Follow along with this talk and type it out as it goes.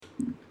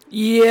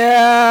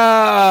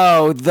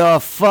Yo, the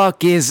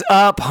fuck is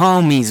up,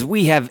 homies?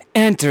 We have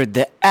entered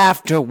the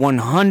After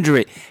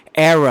 100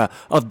 era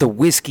of the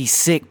Whiskey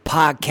Sick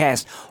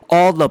podcast.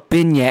 All up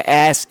in your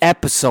ass,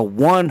 episode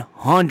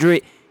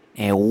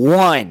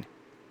 101.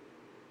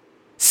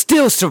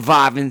 Still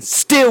surviving,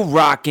 still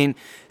rocking,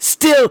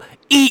 still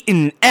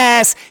eating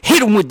ass.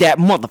 Hit 'em with that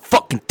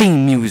motherfucking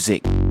theme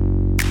music.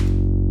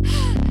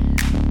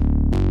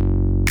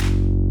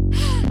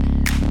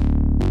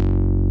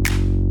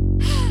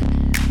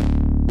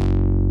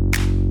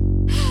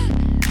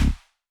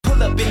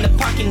 In the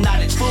parking lot,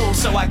 it's full,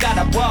 so I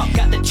gotta walk.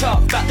 Got the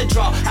chalk, about to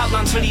draw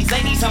outlines for these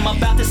ladies I'm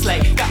about to slay.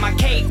 Got my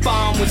cake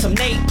bomb with some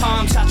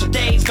napalm shots. Your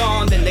day's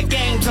gone, then the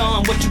game's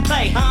on. What you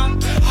play, huh?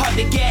 Hard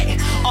to get,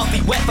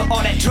 awfully wet for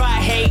all that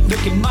dry hate.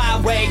 Looking my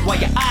way while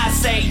your eyes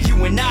say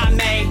you and I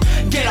may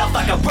get off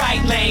like a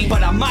right lane,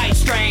 but I might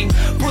strain.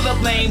 Pull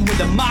up lane with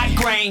a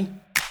migraine.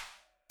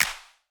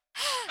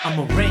 I'm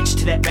a wrench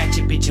to that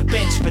ratchet bitch, a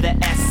bench for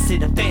that ass to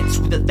the fence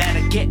with a ladder,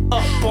 get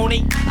up on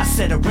it. I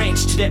said a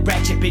wrench to that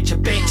ratchet bitch, a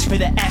bench for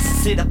the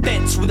ass to the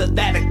fence with a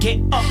ladder, get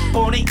up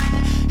on it.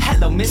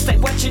 Hello, miss,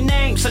 like, what's your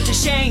name? Such a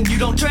shame you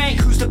don't drink,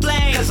 who's to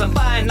blame? Cause I'm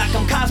fine like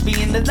I'm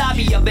Cosby in the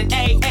lobby of an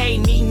AA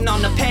meeting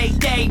on a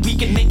payday. We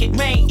can make it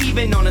rain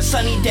even on a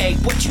sunny day.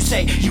 What you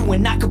say? You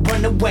and I could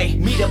run away.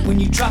 Meet up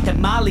when you drop that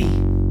Molly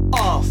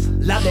off.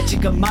 Loud that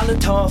chick a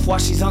Molotov while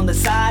she's on the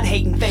side,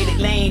 hating faded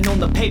lane on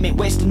the pavement,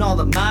 wasting all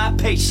of my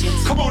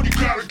patience. Come on, you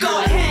gotta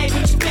go ahead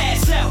with your bad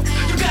self.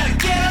 You gotta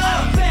get up.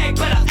 I beg,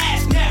 but I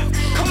ask now.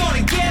 Come on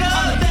and get up.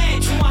 On the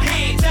ledge with my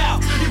hands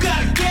out. You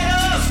gotta get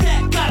up.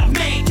 Step got a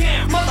man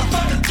down.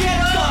 Motherfucker,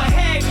 get up. Go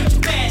ahead with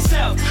your bad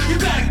self. You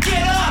gotta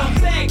get up. I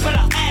beg, but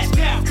I ask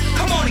now.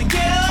 Come on and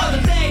get up. On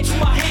the ledge with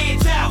my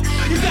hands out.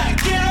 You gotta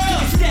get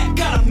up. Step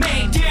got a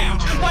man down.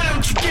 Why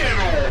don't you get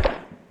up?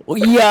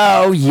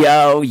 Yo,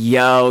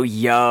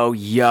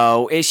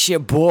 it's your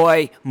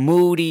boy,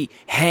 Moody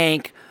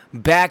Hank,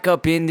 back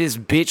up in this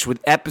bitch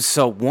with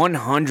episode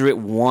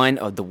 101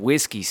 of the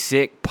Whiskey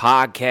Sick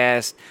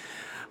podcast.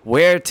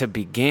 Where to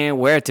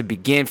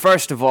begin?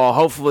 First of all,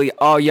 hopefully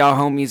all y'all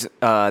homies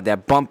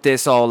that bumped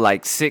this, all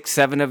like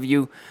 6-7 of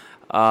you,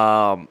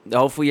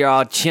 hopefully you're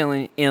all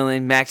chilling,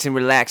 illin', maxing,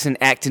 relaxing,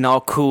 acting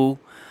all cool.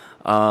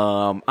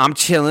 I'm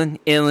chilling,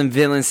 illin'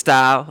 villain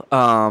style.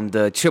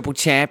 The triple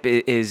champ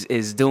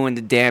is doing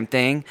the damn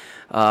thing,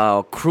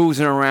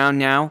 cruising around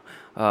now,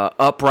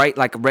 upright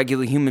like a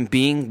regular human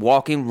being,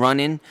 walking,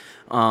 running.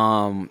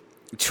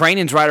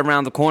 Training's right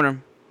around the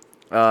corner.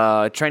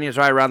 I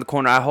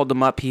hold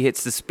him up. He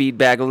hits the speed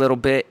bag a little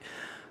bit.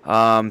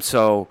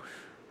 UFC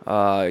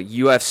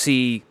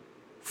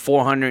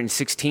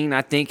 416,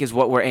 I think, is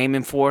what we're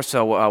aiming for.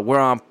 So we're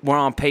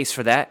on pace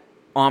for that.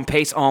 On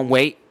pace, on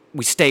weight.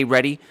 We stay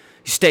ready.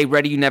 You stay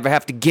ready, you never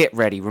have to get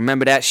ready.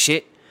 Remember that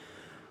shit?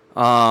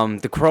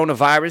 The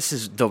coronavirus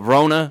is the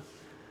Rona,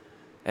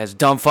 as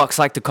dumb fucks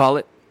like to call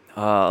it.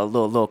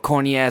 Little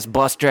corny-ass,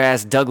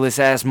 buster-ass,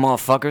 Douglas-ass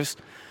motherfuckers.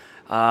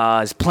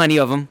 There's plenty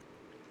of them.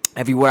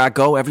 Everywhere I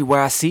go,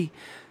 everywhere I see,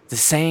 the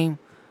same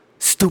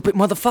stupid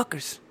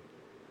motherfuckers.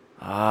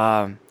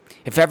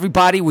 If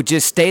everybody would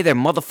just stay their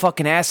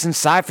motherfucking ass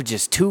inside for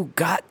just 2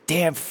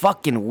 goddamn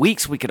fucking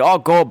weeks, we could all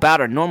go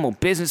about our normal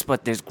business,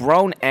 but there's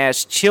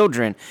grown-ass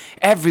children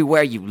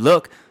everywhere you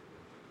look,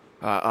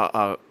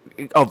 of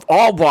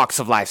all walks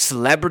of life.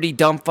 Celebrity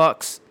dumb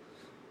fucks,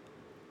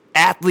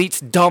 athletes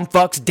dumb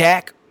fucks.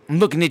 Dak, I'm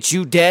looking at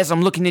you. Dez,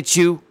 I'm looking at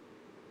you.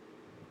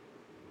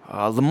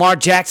 Lamar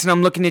Jackson,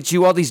 I'm looking at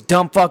you. All these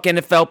dumb fuck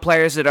NFL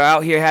players that are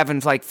out here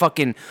having like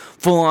fucking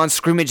full-on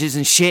scrimmages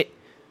and shit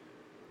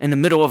in the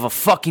middle of a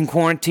fucking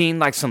quarantine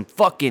like some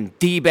fucking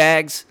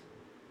D-bags.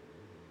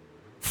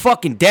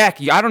 Fucking Dak,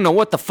 I don't know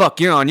what the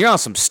fuck you're on. You're on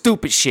some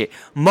stupid shit.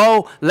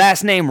 Mo,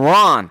 last name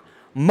Ron.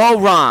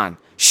 Moron.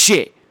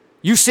 Shit.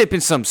 You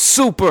sipping some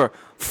super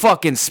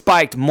fucking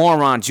spiked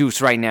moron juice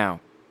right now.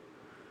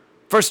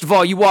 First of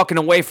all, you walking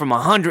away from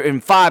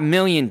 $105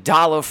 million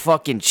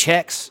fucking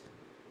checks.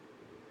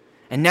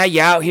 And now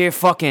you out here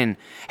fucking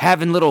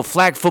having little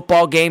flag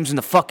football games in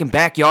the fucking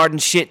backyard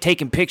and shit,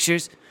 taking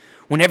pictures,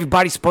 when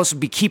everybody's supposed to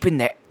be keeping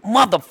their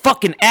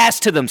motherfucking ass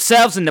to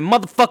themselves in the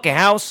motherfucking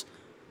house.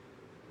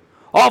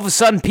 All of a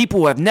sudden, people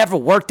who have never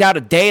worked out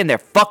a day in their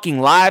fucking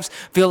lives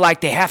feel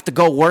like they have to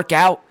go work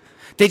out.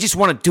 They just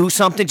want to do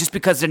something just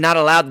because they're not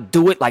allowed to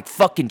do it like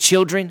fucking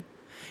children.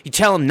 You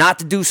tell them not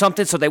to do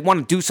something, so they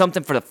want to do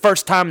something for the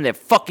first time in their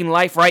fucking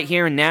life right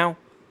here and now.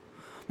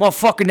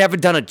 Motherfucker never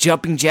done a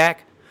jumping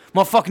jack.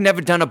 Motherfucker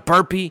never done a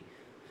burpee.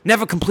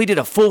 Never completed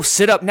a full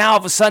sit-up. Now all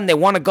of a sudden they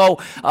want to go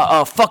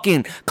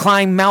fucking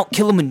climb Mount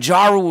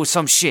Kilimanjaro or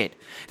some shit.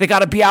 They got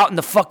to be out in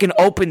the fucking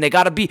open. They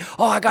got to be,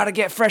 I got to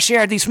get fresh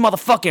air. These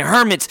motherfucking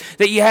hermits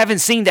that you haven't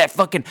seen that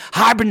fucking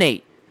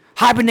hibernate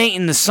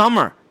in the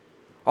summer.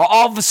 Are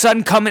all of a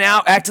sudden coming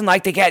out acting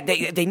like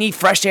they need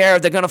fresh air or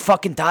they're going to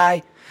fucking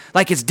die.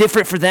 Like it's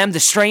different for them. The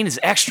strain is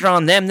extra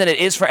on them than it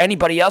is for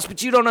anybody else.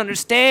 But you don't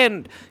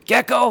understand,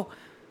 Gecko.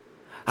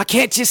 I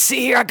can't just sit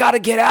here. I gotta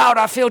get out.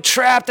 I feel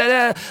trapped.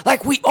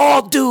 Like we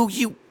all do,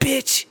 you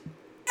bitch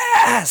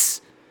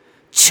ass.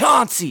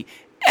 Chauncey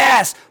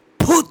ass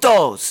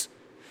putos.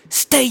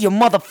 Stay your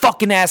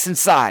motherfucking ass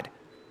inside.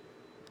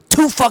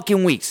 2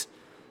 fucking weeks.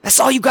 That's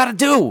all you gotta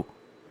do.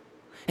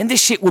 And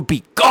this shit would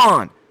be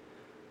gone.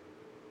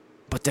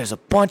 But there's a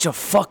bunch of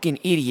fucking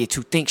idiots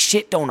who think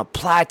shit don't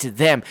apply to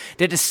them.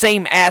 They're the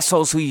same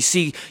assholes who you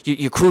see,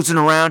 you're cruising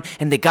around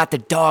and they got the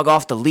dog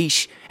off the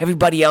leash.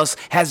 Everybody else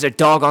has their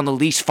dog on the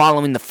leash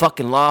following the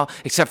fucking law,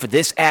 except for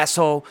this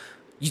asshole.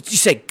 You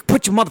say,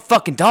 put your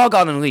motherfucking dog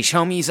on the leash,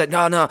 homie. He's like,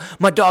 no,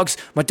 my dog's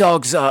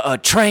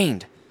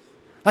trained.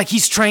 Like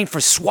he's trained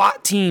for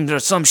SWAT teams or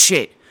some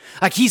shit.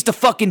 Like he's the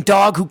fucking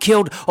dog who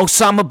killed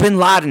Osama bin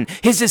Laden.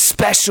 His is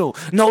special.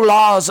 No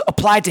laws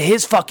apply to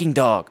his fucking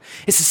dog.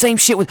 It's the same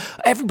shit with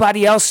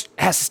everybody else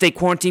has to stay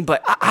quarantined,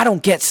 but I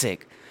don't get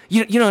sick.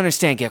 You don't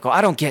understand, Gecko.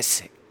 I don't get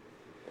sick.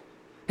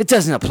 It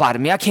doesn't apply to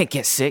me. I can't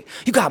get sick.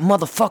 You got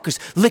motherfuckers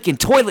licking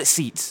toilet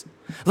seats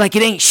like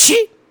it ain't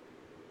shit.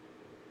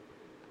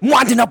 I'm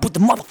winding up with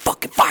the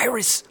motherfucking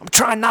virus. I'm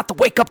trying not to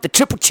wake up the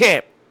triple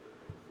champ.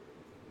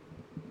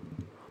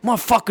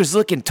 Motherfuckers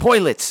licking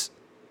toilets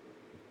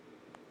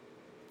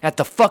at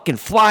the fucking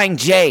Flying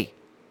J.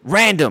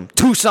 Random.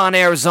 Tucson,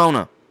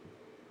 Arizona.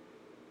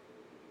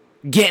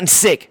 Getting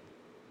sick.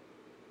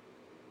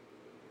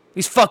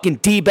 These fucking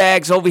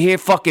D-bags over here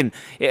fucking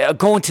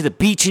going to the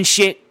beach and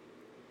shit.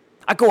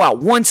 I go out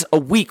once a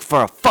week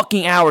for a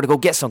fucking hour to go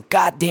get some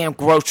goddamn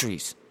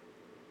groceries.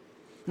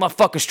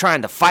 Motherfuckers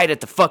trying to fight at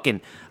the fucking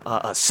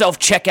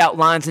self-checkout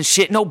lines and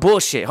shit. No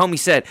bullshit. Homie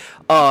said,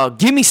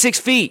 give me 6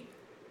 feet.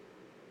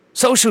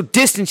 Social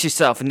distance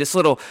yourself. And this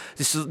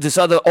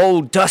other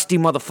old dusty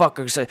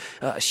motherfucker said,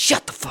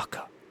 shut the fuck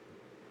up.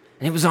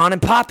 And it was on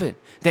and popping.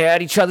 They're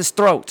at each other's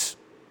throats.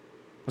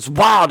 It was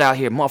wild out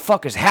here.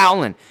 Motherfuckers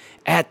howling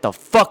at the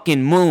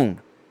fucking moon.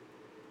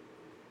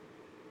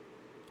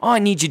 All I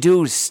need you to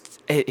do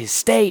is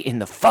stay in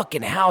the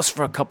fucking house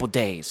for a couple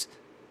days.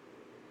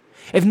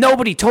 If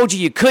nobody told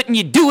you couldn't,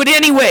 you'd do it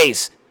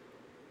anyways.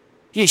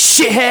 You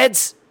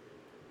shitheads.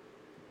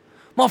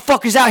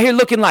 Motherfuckers out here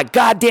looking like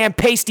goddamn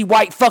pasty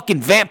white fucking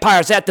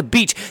vampires at the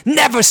beach.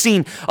 Never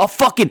seen a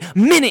fucking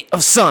minute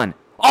of sun.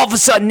 All of a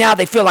sudden now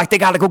they feel like they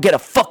gotta go get a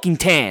fucking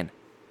tan.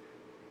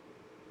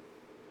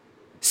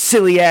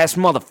 Silly ass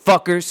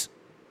motherfuckers.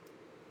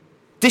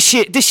 This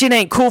shit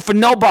ain't cool for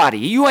nobody.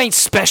 You ain't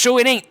special.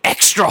 It ain't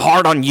extra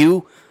hard on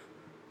you.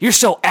 You're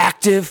so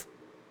active.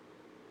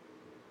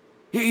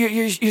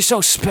 You're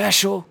so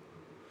special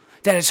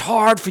that it's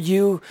hard for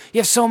you. You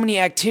have so many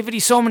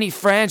activities, so many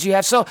friends. You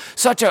have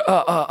such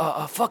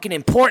a fucking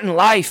important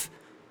life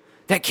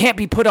that can't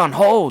be put on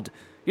hold.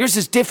 Yours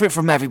is different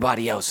from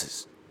everybody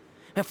else's.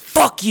 Man,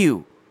 fuck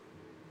you.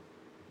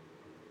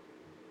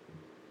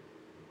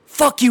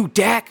 Fuck you,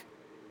 Dak.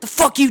 The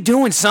fuck you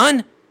doing,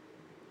 son?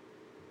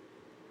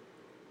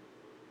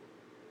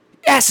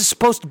 Ass is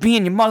supposed to be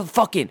in your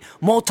motherfucking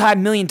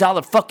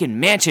multi-million-dollar fucking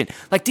mansion.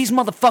 Like these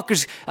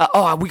motherfuckers,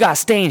 we gotta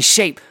stay in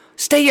shape.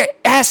 Stay your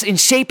ass in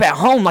shape at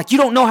home like you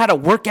don't know how to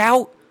work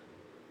out.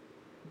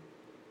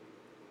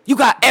 You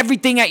got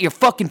everything at your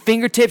fucking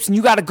fingertips and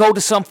you gotta go to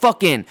some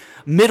fucking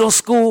middle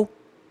school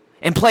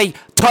and play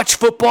touch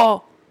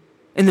football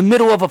in the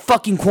middle of a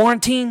fucking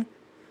quarantine.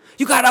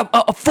 You got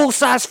a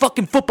full-size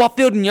fucking football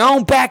field in your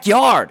own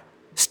backyard.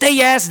 Stay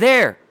your ass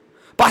there.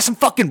 Buy some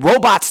fucking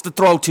robots to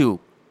throw to.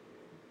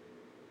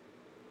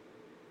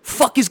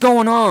 Fuck is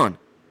going on?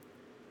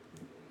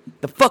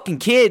 The fucking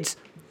kids,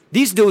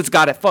 these dudes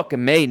got it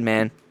fucking made,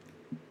 man.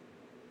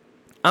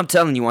 I'm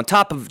telling you, on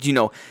top of,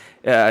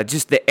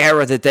 just the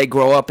era that they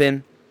grow up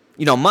in.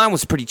 Mine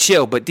was pretty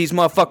chill, but these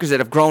motherfuckers that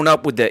have grown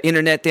up with the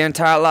internet their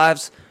entire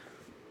lives,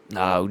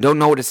 don't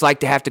know what it's like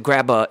to have to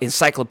grab an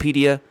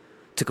encyclopedia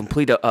to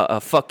complete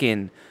a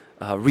fucking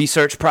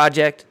research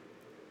project.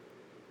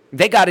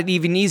 They got it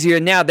even easier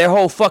now. Their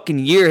whole fucking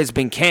year has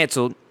been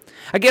canceled.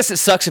 I guess it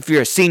sucks if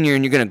you're a senior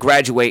and you're going to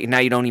graduate and now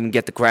you don't even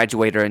get to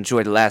graduate or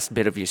enjoy the last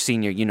bit of your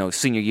senior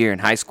year in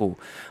high school.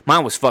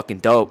 Mine was fucking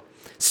dope.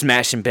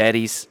 Smashing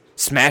Betties,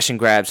 smashing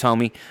grabs,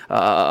 homie.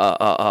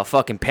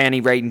 Fucking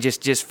panty raiding,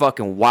 just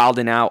fucking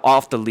wilding out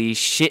off the leash,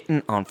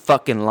 shitting on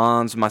fucking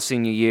lawns my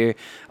senior year.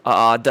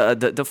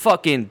 The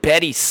fucking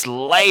Betty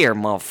Slayer,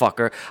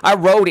 motherfucker. I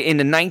rode it in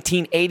the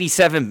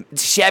 1987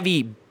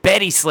 Chevy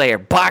Betty Slayer,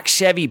 box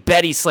Chevy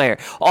Betty Slayer,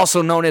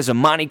 also known as a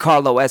Monte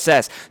Carlo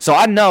SS. So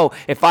I know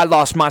if I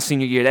lost my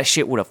senior year, that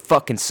shit would have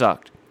fucking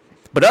sucked.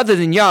 But other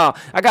than y'all,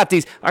 I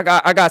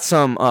got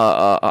some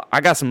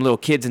little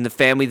kids in the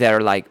family that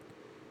are like,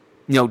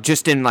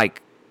 just in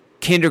like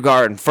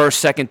kindergarten,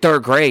 first, second,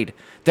 third grade.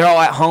 They're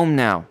all at home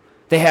now.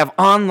 They have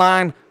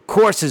online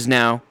courses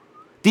now.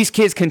 These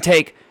kids can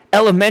take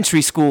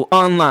elementary school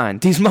online.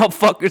 These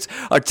motherfuckers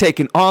are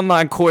taking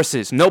online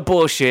courses. No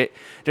bullshit.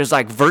 There's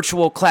like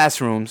virtual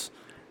classrooms.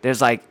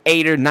 There's like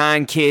 8 or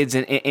 9 kids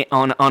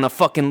on a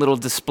fucking little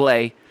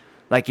display,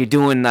 like you're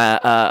doing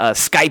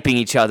Skyping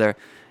each other,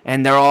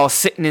 and they're all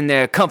sitting in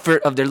their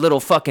comfort of their little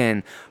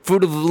fucking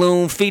Fruit of the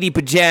Loom feety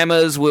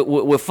pajamas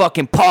with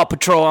fucking Paw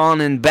Patrol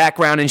on in the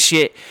background and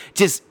shit,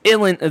 just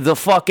illing the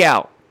fuck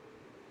out.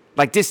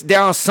 Like this,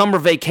 they're on summer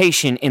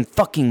vacation in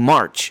fucking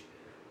March.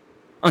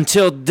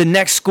 until the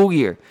next school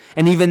year.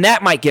 And even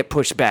that might get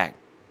pushed back.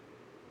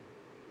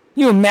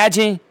 You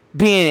imagine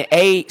being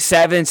 8,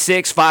 7,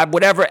 6, 5,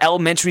 whatever,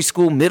 elementary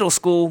school, middle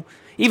school,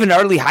 even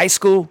early high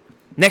school.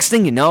 Next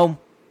thing you know,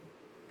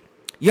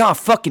 you're on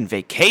fucking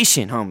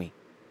vacation, homie.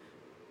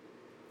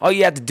 All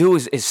you have to do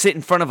is sit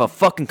in front of a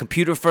fucking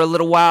computer for a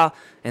little while,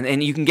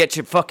 and you can get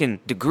your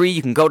fucking degree.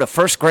 You can go to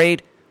first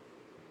grade.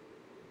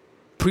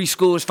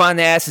 Preschoolers find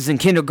their asses in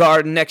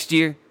kindergarten next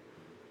year.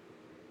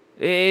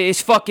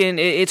 It's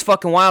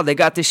fucking wild. They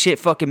got this shit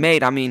fucking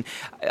made. I mean,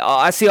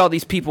 I see all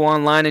these people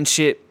online and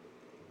shit,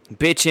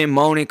 bitching,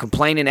 moaning,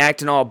 complaining,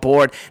 acting all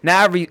bored.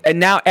 Now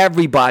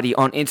everybody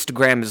on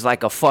Instagram is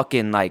like a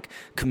fucking like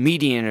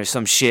comedian or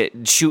some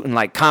shit, shooting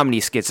like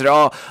comedy skits. They're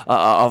all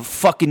a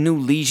fucking new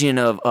legion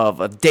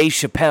of Dave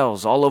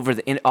Chappelle's all over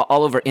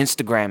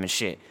Instagram and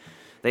shit.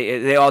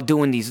 They all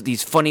doing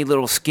these funny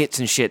little skits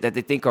and shit that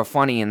they think are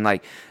funny, and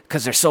like,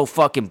 cause they're so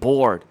fucking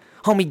bored.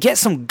 Homie, get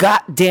some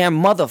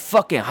goddamn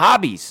motherfucking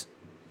hobbies.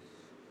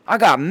 I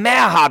got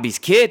mad hobbies,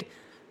 kid.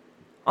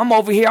 I'm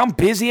over here, I'm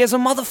busy as a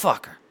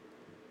motherfucker.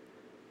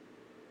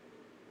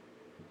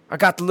 I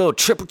got the little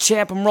triple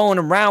champ I'm rolling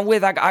around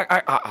with.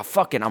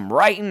 I'm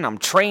writing, I'm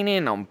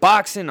training, I'm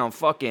boxing, I'm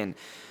fucking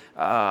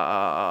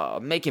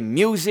making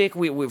music.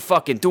 We're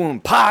fucking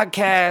doing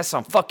podcasts.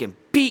 I'm fucking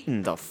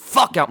beating the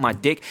fuck out my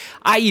dick.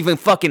 I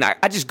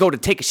just go to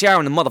take a shower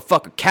and the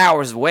motherfucker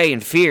cowers away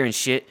in fear and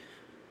shit.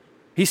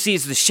 He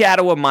sees the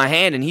shadow of my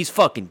hand and he's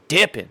fucking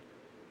dipping.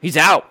 He's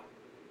out.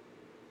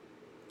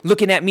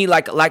 Looking at me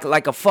like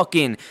a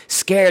fucking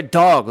scared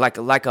dog,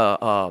 like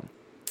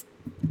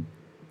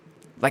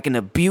an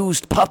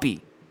abused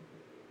puppy.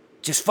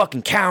 Just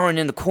fucking cowering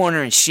in the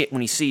corner and shit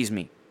when he sees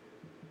me.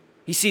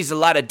 He sees the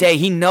light of day.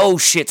 He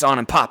knows shit's on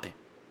and popping.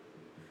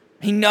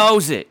 He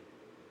knows it.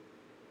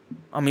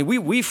 I mean,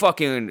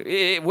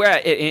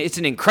 it's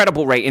an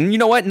incredible rate. And you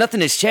know what?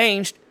 Nothing has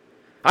changed.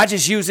 I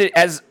just use it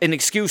as an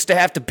excuse to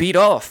have to beat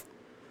off.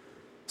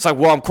 It's like,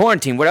 well, I'm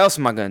quarantined. What else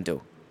am I going to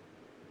do?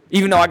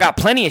 Even though I got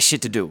plenty of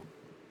shit to do.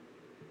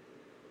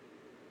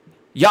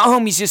 Y'all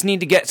homies just need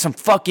to get some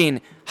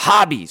fucking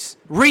hobbies.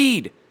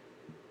 Read.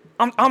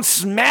 I'm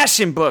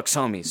smashing books,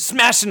 homies.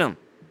 Smashing them.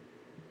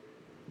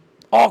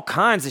 All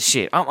kinds of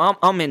shit.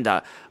 I'm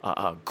into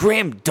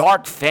grim,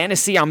 dark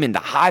fantasy. I'm into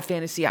high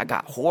fantasy. I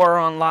got horror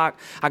on lock.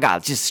 I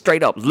got just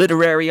straight up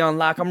literary on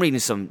lock. I'm reading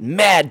some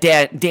mad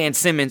Dan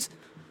Simmons.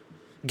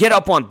 Get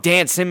up on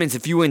Dan Simmons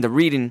if you into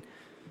reading.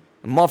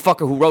 The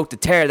motherfucker who wrote The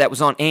Terror that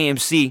was on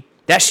AMC.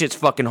 That shit's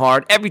fucking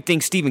hard.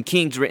 Everything Stephen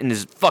King's written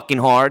is fucking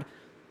hard.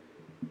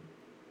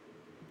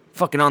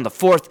 Fucking on the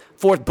fourth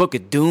book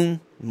of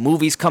Dune.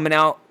 Movie's coming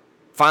out.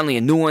 Finally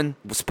a new one.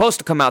 Was supposed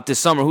to come out this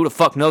summer. Who the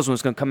fuck knows when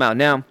it's gonna come out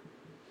now?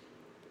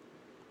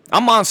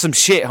 I'm on some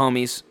shit,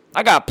 homies.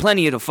 I got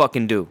plenty to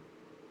fucking do.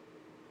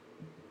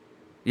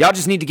 Y'all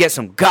just need to get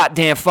some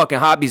goddamn fucking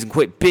hobbies and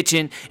quit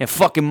bitching and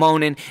fucking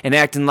moaning and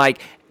acting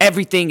like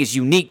everything is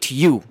unique to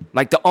you.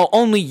 Like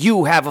only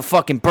you have a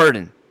fucking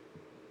burden.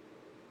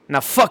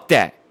 Now fuck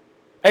that.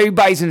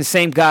 Everybody's in the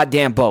same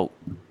goddamn boat.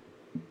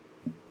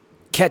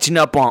 Catching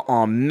up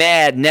on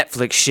mad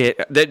Netflix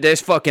shit.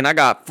 There's fucking, I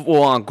got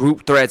full-on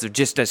group threads of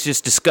that's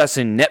just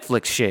discussing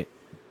Netflix shit.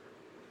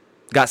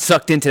 Got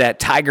sucked into that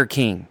Tiger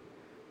King.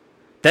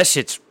 That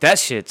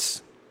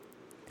shit's,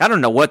 I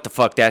don't know what the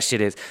fuck that shit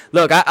is.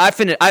 Look,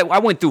 I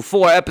went through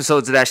 4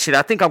 episodes of that shit.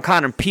 I think I'm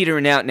kind of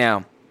petering out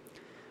now.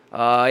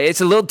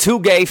 It's a little too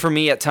gay for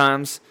me at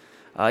times.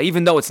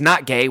 Even though it's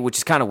not gay, which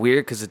is kind of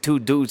weird, because the 2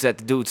 dudes that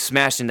the dude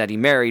smashing that he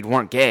married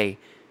weren't gay.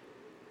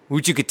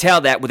 Which you could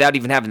tell that without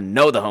even having to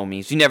know the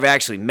homies. You never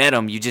actually met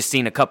them. You just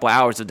seen a couple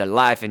hours of their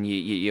life, and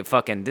you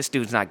fucking, this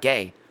dude's not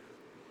gay.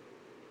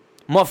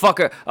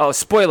 Motherfucker,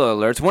 spoiler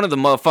alerts, one of the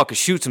motherfuckers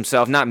shoots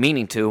himself, not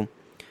meaning to.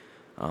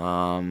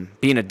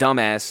 Being a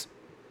dumbass.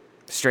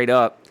 Straight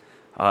up.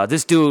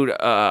 This dude,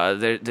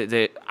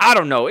 I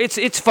don't know.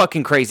 It's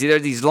fucking crazy. There are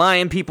these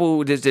lying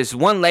people. There's this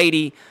one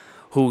lady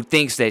who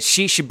thinks that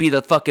she should be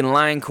the fucking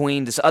Lion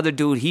Queen. This other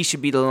dude, he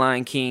should be the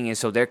Lion King. And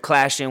so they're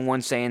clashing.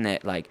 One saying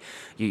that, like,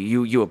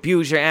 you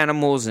abuse your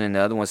animals. And the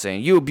other one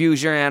saying, you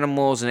abuse your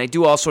animals. And they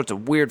do all sorts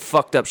of weird,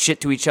 fucked up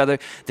shit to each other.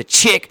 The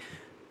chick,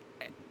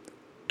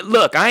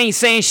 look, I ain't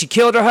saying she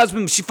killed her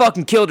husband, but she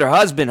fucking killed her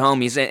husband,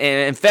 homies.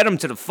 And fed him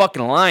to the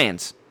fucking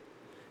lions.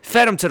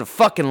 Fed him to the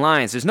fucking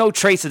lions. There's no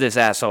trace of this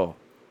asshole.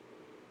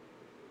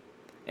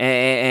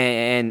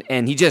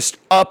 And he just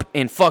up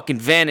and fucking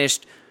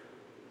vanished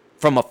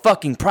from a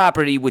fucking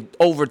property with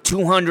over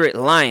 200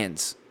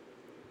 lions.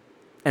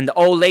 And the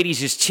old lady's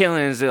just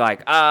chilling and they're like,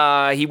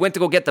 he went to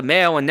go get the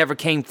mail and never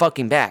came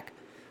fucking back.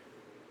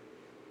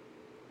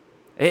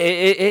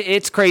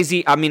 It's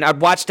crazy. I mean, I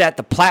watched that,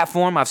 The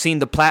Platform. I've seen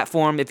The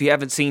Platform. If you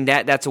haven't seen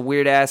that, that's a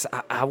weird ass.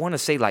 I want to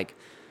say, like,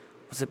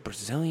 was it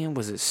Brazilian?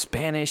 Was it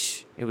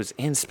Spanish? It was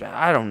in Spanish.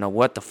 I don't know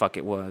what the fuck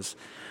it was.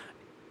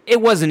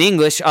 It wasn't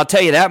English, I'll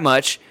tell you that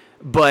much.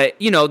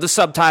 But, you know, the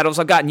subtitles,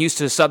 I've gotten used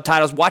to the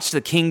subtitles. Watch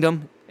The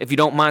Kingdom, if you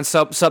don't mind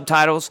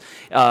subtitles.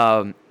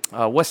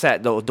 What's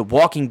that? The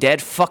Walking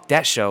Dead. Fuck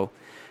that show.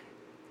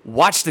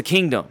 Watch The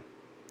Kingdom.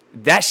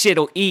 that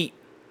shit'll eat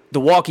The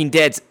Walking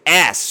Dead's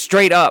ass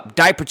straight up,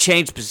 diaper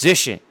change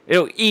position.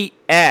 It'll eat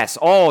ass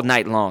all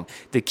night long.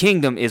 The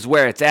Kingdom is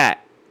where it's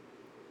at.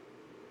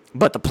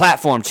 But the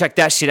platform, check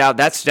that shit out.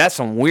 That's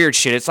some weird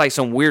shit. It's like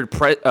some weird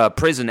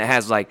prison that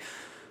has like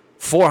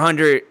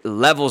 400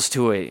 levels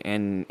to it,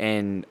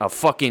 and a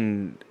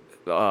fucking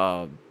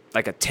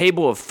like a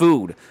table of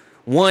food.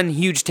 One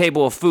huge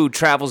table of food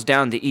travels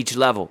down to each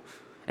level,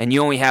 and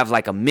you only have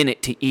like a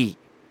minute to eat.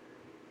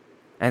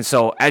 And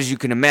so, as you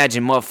can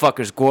imagine,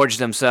 motherfuckers gorge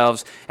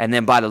themselves, and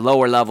then by the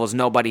lower levels,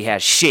 nobody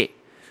has shit.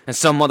 And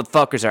some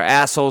motherfuckers are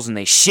assholes, and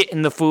they shit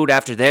in the food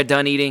after they're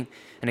done eating,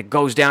 and it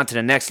goes down to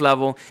the next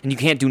level, and you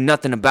can't do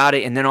nothing about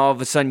it, and then all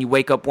of a sudden you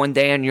wake up one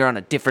day and you're on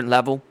a different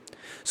level.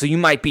 So you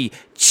might be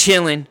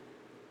chilling,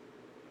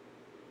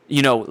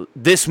 you know,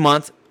 this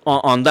month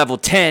on level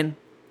 10,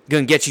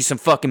 gonna get you some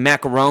fucking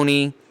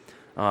macaroni,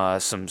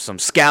 some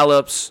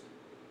scallops,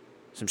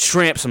 some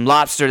shrimp, some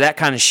lobster, that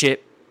kind of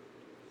shit.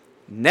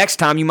 Next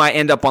time you might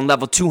end up on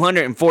level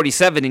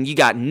 247 and you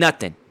got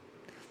nothing.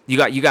 You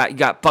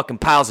got fucking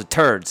piles of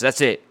turds.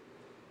 That's it.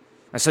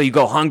 And so you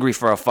go hungry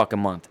for a fucking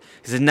month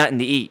because there's nothing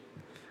to eat.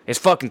 It's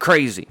fucking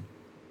crazy.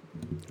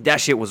 That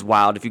shit was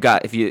wild. If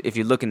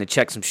you're looking to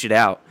check some shit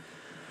out,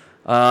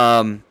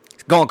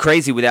 going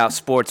crazy without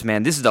sports,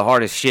 man. This is the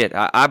hardest shit.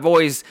 I've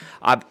always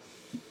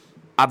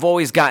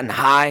gotten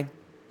high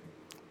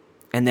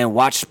and then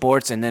watched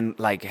sports and then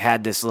like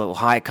had this little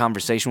high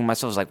conversation with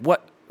myself. I was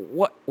like,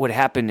 what would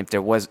happen if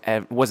there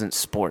wasn't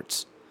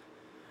sports?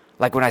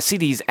 Like when I see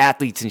these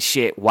athletes and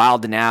shit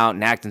wilding out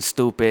and acting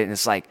stupid, and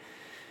it's like,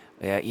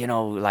 you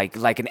know, like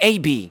an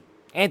AB,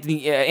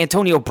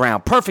 Antonio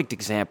Brown, perfect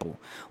example.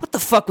 What the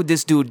fuck would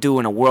this dude do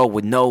in a world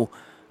with no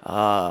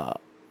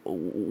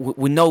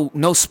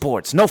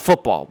sports, no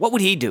football? What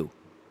would he do?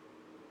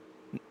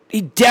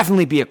 He'd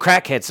definitely be a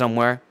crackhead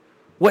somewhere.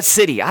 What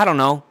city? I don't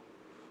know.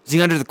 Is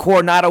he under the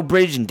Coronado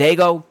Bridge in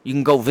Dago? You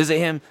can go visit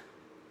him.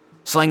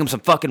 Sling him some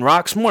fucking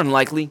rocks, more than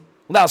likely.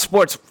 Without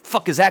sports,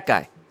 fuck is that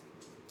guy?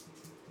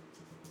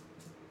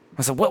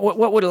 I said, what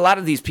would a lot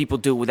of these people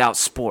do without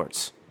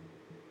sports?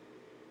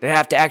 They'd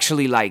have to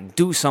actually, like,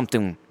 do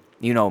something,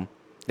 you know.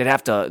 They'd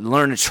have to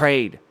learn a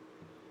trade.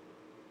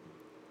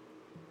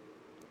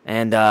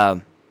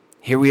 And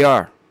here we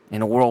are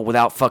in a world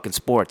without fucking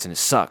sports, and it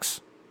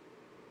sucks.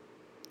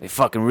 It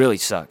fucking really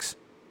sucks.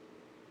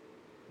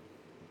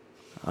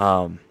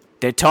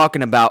 They're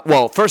talking about,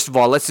 well, first of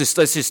all, let's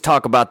just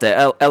talk about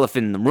the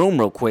elephant in the room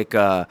real quick.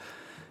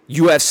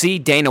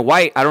 UFC, Dana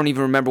White, I don't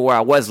even remember where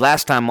he was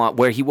last time on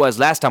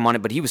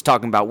it, but he was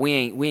talking about we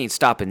ain't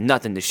stopping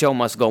nothing. The show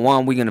must go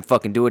on. We're gonna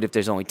fucking do it if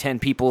there's only 10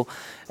 people.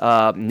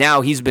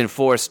 Now he's been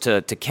forced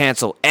to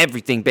cancel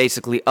everything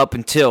basically up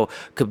until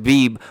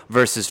Khabib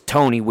versus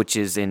Tony, which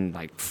is in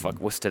like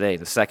what's today?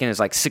 The 2nd is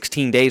like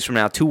 16 days from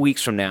now, 2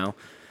 weeks from now.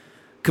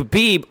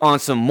 Khabib on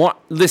some more.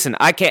 Listen,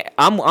 I can't.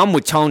 I'm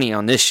with Tony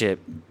on this shit.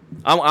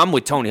 I'm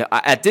with Tony.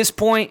 At this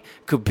point,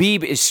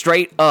 Khabib is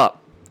straight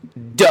up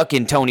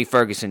ducking Tony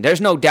Ferguson.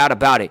 There's no doubt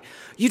about it.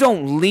 You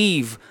don't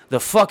leave the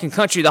fucking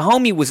country. The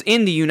homie was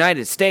in the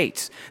United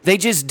States. They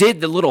just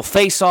did the little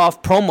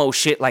face-off promo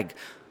shit like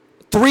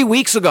 3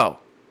 weeks ago.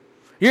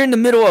 You're in the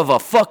middle of a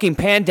fucking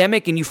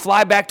pandemic and you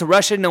fly back to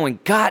Russia knowing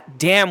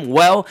goddamn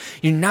well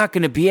you're not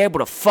going to be able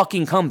to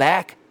fucking come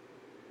back.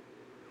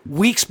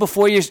 Weeks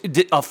before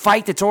a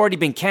fight that's already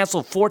been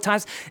canceled 4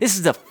 times. This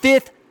is the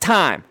 5th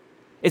time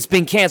it's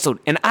been canceled.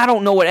 And I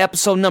don't know what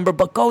episode number,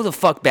 but go the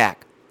fuck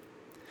back.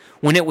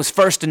 When it was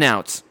first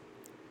announced.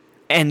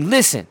 And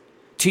listen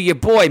to your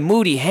boy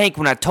Moody Hank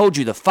when I told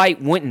you the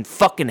fight wouldn't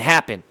fucking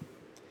happen.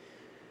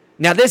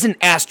 Now there's an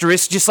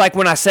asterisk, just like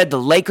when I said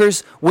the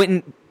Lakers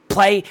wouldn't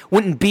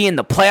be in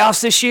the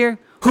playoffs this year.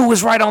 Who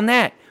was right on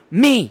that?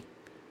 Me.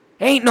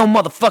 Ain't no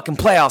motherfucking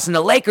playoffs, and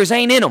the Lakers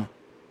ain't in them.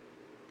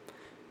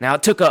 Now,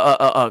 it took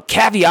a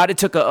caveat. It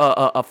took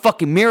a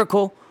fucking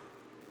miracle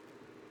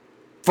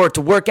for it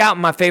to work out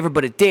in my favor,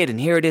 but it did. And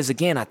here it is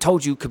again. I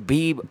told you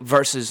Khabib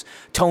versus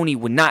Tony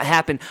would not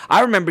happen.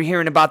 I remember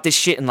hearing about this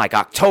shit in like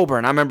October,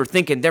 and I remember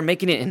thinking they're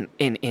making it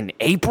in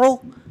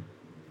April?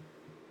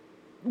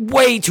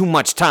 Way too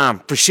much time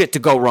for shit to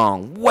go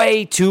wrong.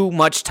 Way too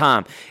much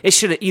time. It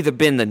should have either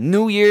been the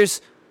New Year's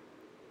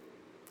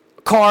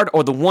card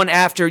or the one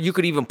after. You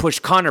could even push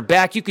Conor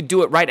back. You could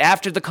do it right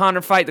after the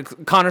Conor fight, the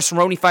Conor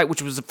Cerrone fight,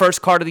 which was the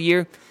first card of the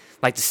year,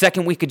 like the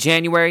 2nd week of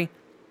January.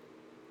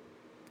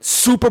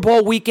 Super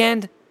Bowl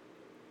weekend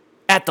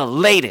at the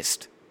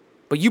latest.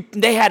 But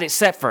they had it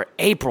set for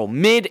April,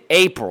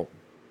 mid-April.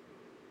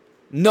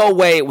 No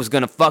way it was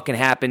going to fucking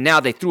happen. Now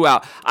they threw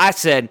out, I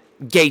said,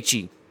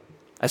 Gaethje.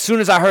 As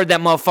soon as I heard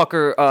that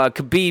motherfucker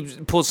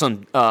Khabib pull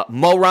some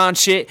moron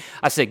shit,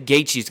 I said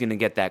Gaethje's going to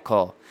get that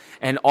call.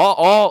 And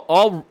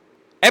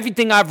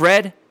everything I've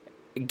read,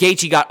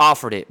 Gaethje got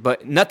offered it,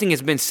 but nothing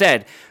has been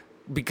said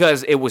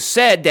because it was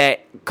said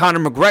that Conor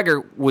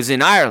McGregor was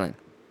in Ireland,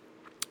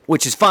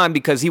 which is fine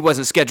because he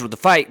wasn't scheduled to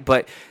fight.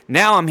 But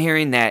now I'm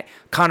hearing that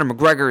Conor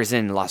McGregor is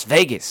in Las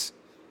Vegas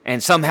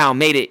and somehow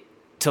made it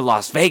to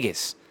Las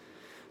Vegas.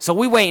 So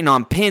we waiting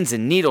on pins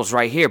and needles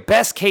right here.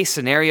 Best case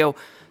scenario,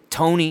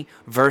 Tony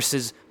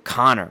versus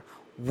Conor.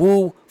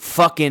 Woo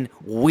fucking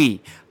wee.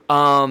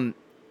 I've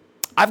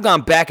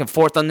gone back and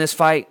forth on this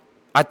fight.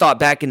 I thought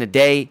back in the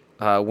day,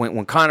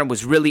 when Conor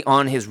was really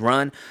on his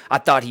run, I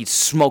thought he'd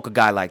smoke a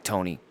guy like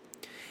Tony.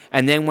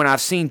 And then when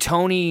I've seen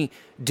Tony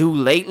do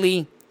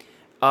lately,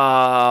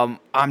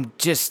 I'm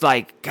just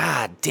like,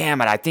 God damn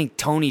it! I think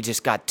Tony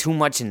just got too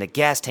much in the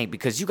gas tank,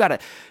 because you gotta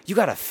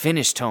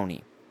finish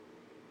Tony,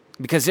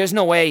 because there's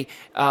no way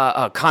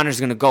Conor's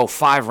gonna go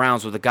 5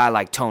 rounds with a guy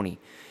like Tony.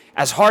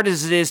 As hard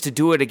as it is to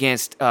do it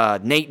against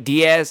Nate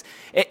Diaz,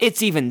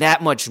 it's even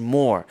that much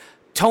more.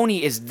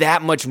 Tony is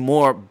that much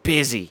more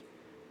busy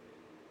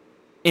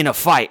in a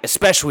fight,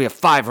 especially a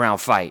 5-round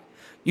fight.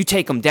 You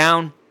take him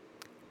down,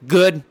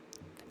 good.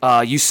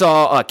 You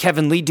saw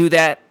Kevin Lee do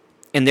that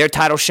in their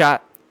title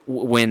shot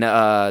when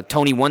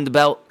Tony won the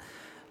belt.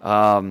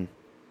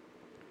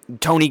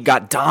 Tony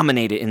got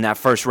dominated in that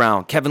first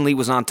round. Kevin Lee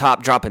was on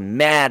top, dropping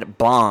mad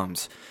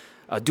bombs,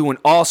 doing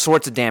all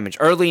sorts of damage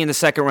early in the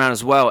second round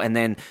as well. And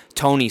then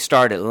Tony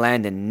started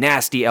landing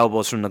nasty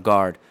elbows from the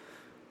guard,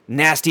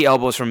 nasty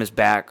elbows from his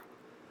back.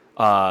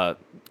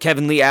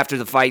 Kevin Lee, after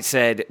the fight,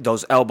 said,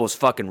 those elbows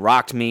fucking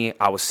rocked me.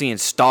 I was seeing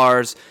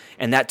stars,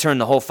 and that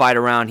turned the whole fight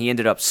around. He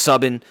ended up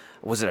subbing.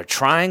 Was it a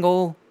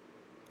triangle?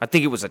 I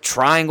think it was a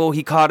triangle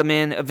he caught him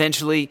in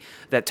eventually,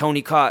 that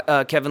Tony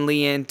caught Kevin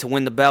Lee in to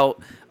win the belt.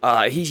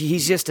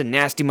 He's just a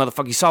nasty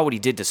motherfucker. You saw what he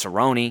did to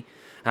Cerrone.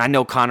 And I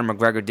know Conor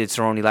McGregor did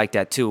Cerrone like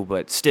that too,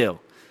 but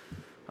still.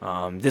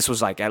 This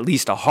was like at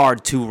least a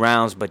hard 2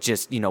 rounds, but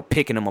just,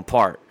 picking them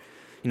apart.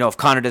 If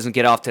Conor doesn't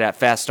get off to that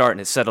fast start and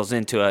it settles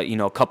into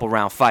a couple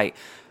round fight,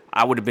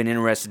 I would have been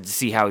interested to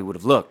see how he would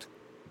have looked.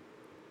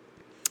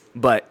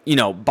 But,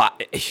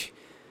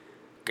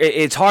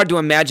 it's hard to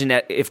imagine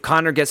that if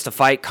Conor gets to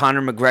fight,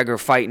 Conor McGregor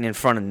fighting in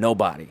front of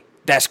nobody.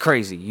 That's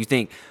crazy. You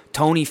think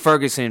Tony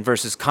Ferguson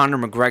versus Conor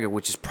McGregor,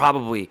 which is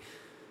probably,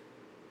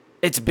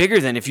 it's bigger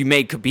than if you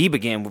made Khabib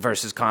again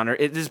versus Conor.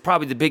 This is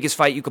probably the biggest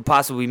fight you could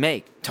possibly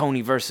make,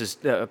 Tony versus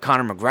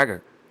Conor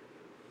McGregor.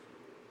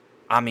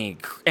 I mean,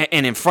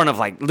 and in front of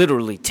like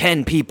literally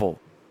 10 people.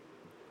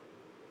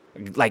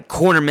 Like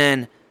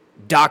cornermen,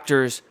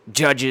 doctors,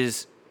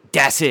 judges.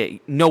 That's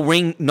it. No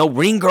ring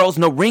girls,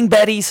 no ring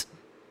betties.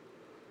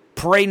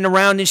 Parading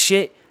around and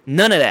shit.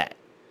 None of that.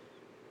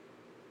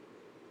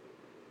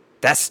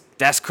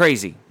 That's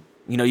crazy.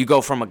 You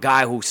go from a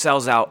guy who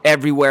sells out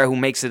everywhere, who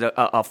makes it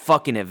a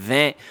fucking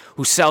event,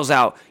 who sells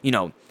out,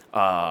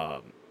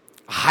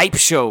 hype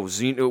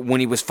shows. When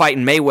he was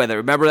fighting Mayweather,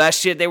 remember that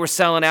shit? They were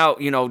selling out,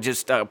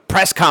 just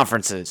press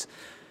conferences.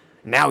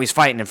 Now he's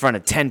fighting in front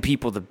of 10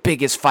 people, the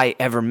biggest fight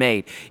ever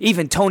made.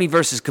 Even Tony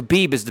versus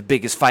Khabib is the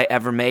biggest fight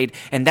ever made,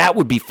 and that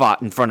would be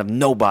fought in front of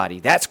nobody.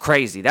 That's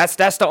crazy. That's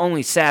the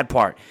only sad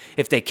part,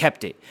 if they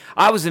kept it.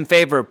 I was in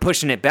favor of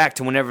pushing it back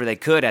to whenever they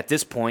could at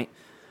this point.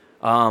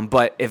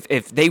 But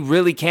if they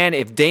really can,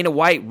 if Dana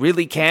White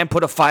really can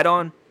put a fight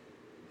on,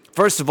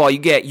 first of all, you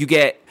get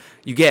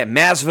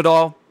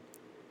Masvidal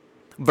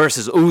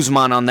versus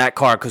Usman on that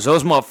card, because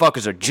those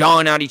motherfuckers are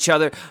jawing at each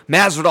other.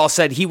 Masvidal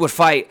said he would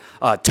fight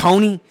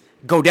Tony,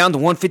 go down to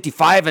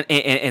 155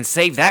 and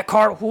save that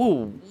card.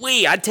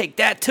 Ooh-wee, I'd take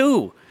that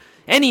too.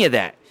 Any of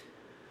that.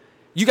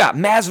 You got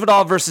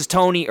Masvidal versus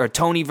Tony, or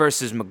Tony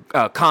versus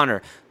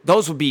Conor.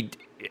 Those would be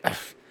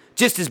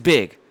just as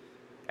big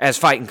as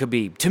fighting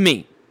Khabib, to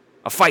me.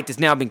 A fight that's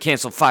now been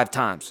canceled 5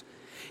 times.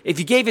 If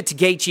you gave it to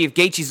Gaethje, if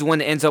Gaethje's the one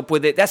that ends up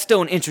with it, that's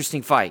still an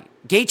interesting fight.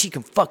 Gaethje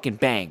can fucking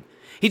bang.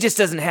 He just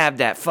doesn't have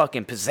that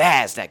fucking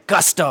pizzazz, that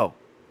gusto.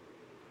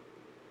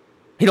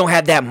 He don't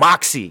have that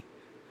moxie.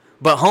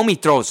 But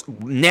homie throws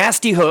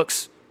nasty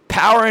hooks,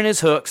 power in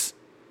his hooks,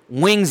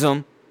 wings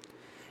them,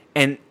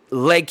 and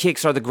leg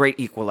kicks are the great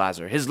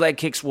equalizer. His leg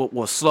kicks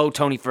will slow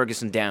Tony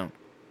Ferguson down.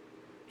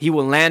 He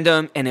will land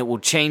them, and it will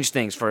change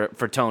things for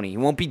Tony. He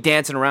won't be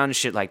dancing around and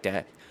shit like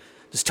that.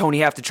 Does Tony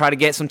have to try to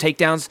get some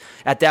takedowns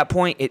at that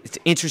point? It's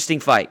an interesting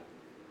fight.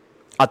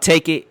 I'll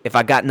take it if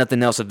I got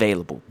nothing else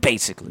available,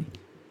 basically.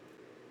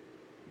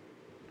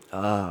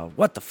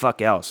 What the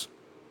fuck else?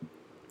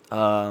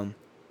 I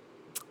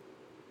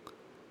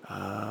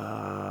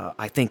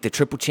think the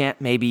Triple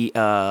Champ, maybe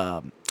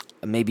the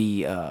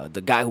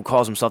guy who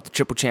calls himself the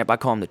Triple Champ, I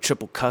call him the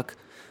Triple Cuck.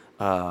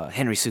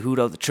 Henry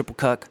Cejudo, the Triple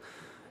Cuck.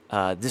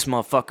 This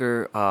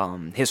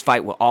motherfucker, his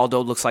fight with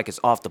Aldo looks like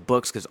it's off the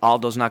books, because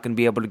Aldo's not going to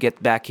be able to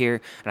get back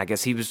here, and I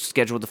guess he was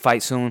scheduled to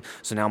fight soon.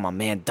 So now my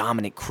man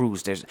Dominic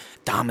Cruz, there's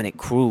Dominic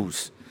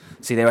Cruz.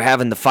 See, they were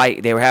having the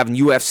fight, they were having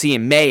UFC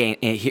in May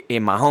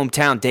in my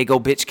hometown,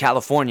 Dago Bitch,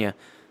 California.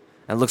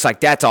 And it looks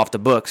like that's off the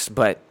books,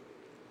 but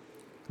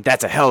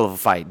that's a hell of a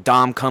fight.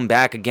 Dom come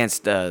back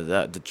against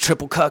the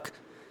Triple Cuck.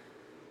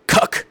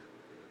 Cuck.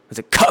 Is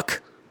it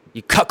Cuck?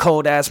 You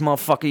cuckold ass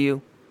motherfucker,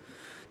 you.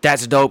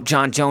 That's dope.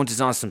 John Jones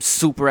is on some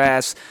super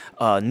ass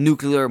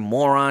nuclear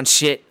moron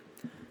shit.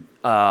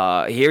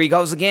 Here he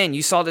goes again.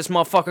 You saw this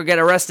motherfucker get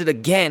arrested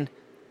again.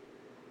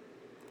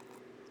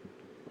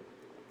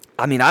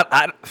 I mean,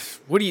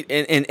 what do you?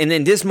 And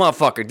then this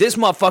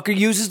motherfucker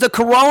uses the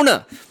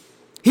corona.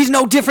 He's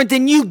no different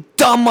than you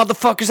dumb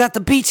motherfuckers at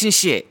the beach and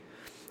shit.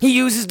 He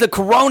uses the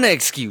corona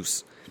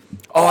excuse.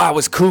 Oh, I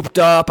was cooped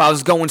up. I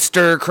was going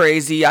stir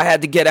crazy. I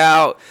had to get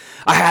out.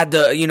 I had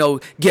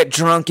to, get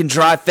drunk and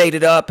drive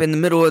faded up in the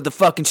middle of the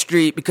fucking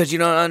street because you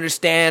don't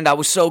understand. I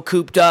was so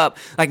cooped up.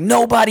 Like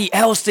nobody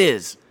else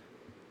is.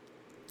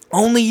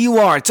 Only you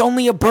are. It's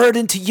only a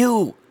burden to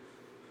you.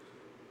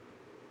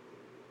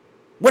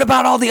 What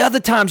about all the other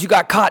times you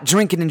got caught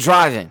drinking and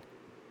driving?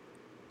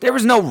 There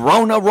was no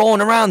Rona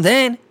rolling around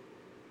then.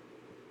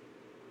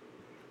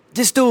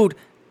 This dude,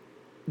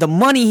 the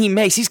money he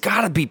makes, he's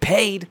got to be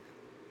paid.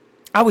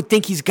 I would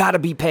think he's got to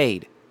be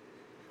paid.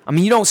 I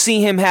mean, you don't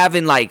see him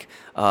having,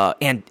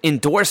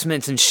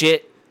 endorsements and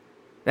shit.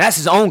 That's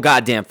his own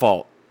goddamn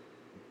fault.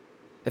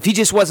 If he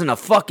just wasn't a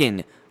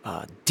fucking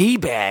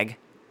D-bag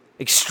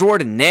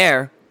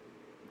extraordinaire,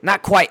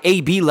 not quite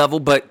AB level,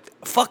 but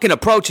fucking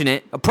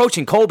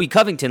approaching Colby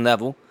Covington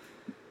level.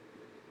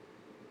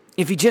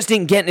 If he just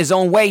didn't get in his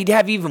own way, he'd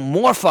have even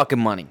more fucking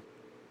money.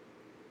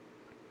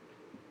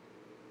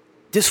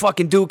 This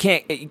fucking dude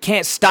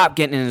can't stop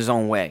getting in his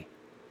own way.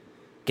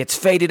 Gets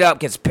faded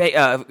up,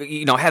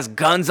 has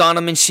guns on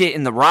him and shit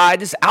in the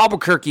ride. This is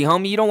Albuquerque,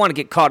 homie. You don't want to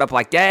get caught up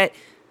like that.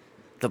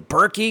 The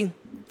Berkey,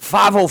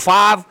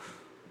 505,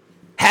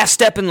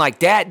 half-stepping like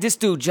that. This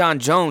dude, John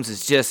Jones,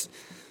 is just...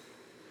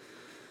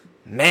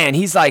 Man,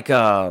 he's like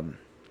the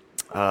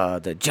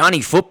Johnny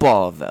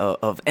Football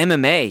of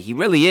MMA. He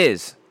really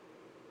is.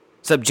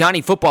 Except Johnny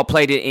Football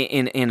played it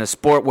in a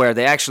sport where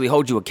they actually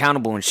hold you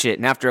accountable and shit.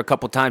 And after a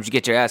couple times, you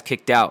get your ass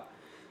kicked out.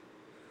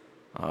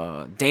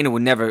 Dana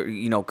would never,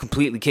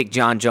 completely kick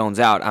John Jones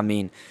out. I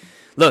mean,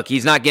 look,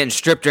 he's not getting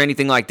stripped or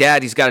anything like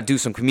that. He's got to do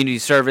some community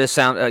service,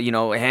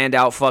 hand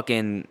out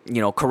fucking,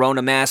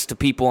 Corona masks to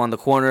people on the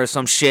corner or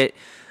some shit.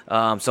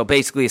 So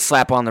basically a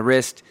slap on the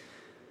wrist.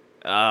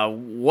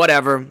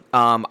 Whatever.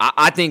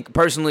 I think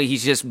personally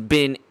he's just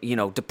been,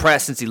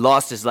 depressed since he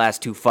lost his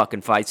last two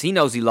fucking fights. He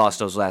knows he lost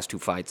those last two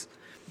fights.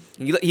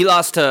 He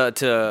lost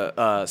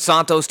to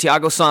Santos,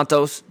 Thiago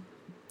Santos.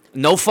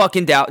 No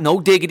fucking doubt.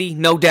 No diggity.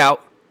 No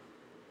doubt.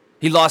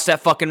 He lost that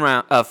fucking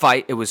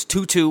fight. It was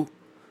 2-2,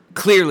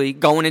 clearly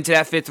going into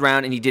that fifth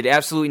round, and he did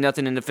absolutely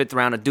nothing in the fifth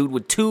round. A dude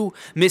with two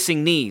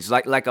missing knees,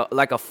 like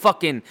a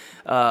fucking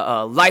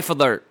life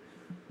alert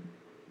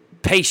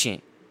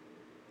patient,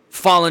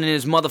 falling in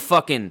his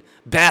motherfucking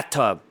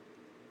bathtub.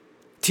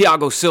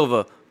 Thiago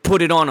Silva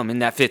put it on him in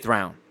that fifth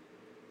round,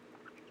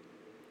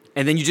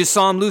 and then you just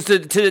saw him lose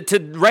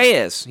to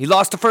Reyes. He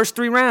lost the first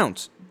 3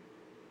 rounds.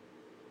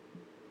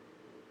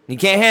 He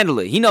can't handle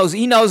it. He knows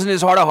in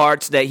his heart of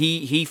hearts that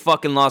he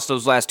fucking lost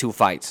those last 2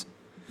 fights.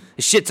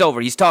 The shit's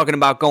over. He's talking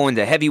about going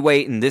to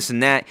heavyweight and this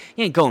and that.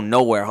 You ain't going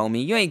nowhere,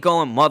 homie. You ain't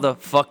going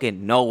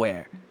motherfucking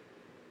nowhere.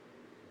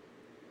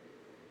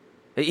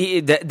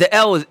 The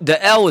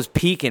L is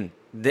peeking.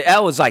 The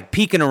L is like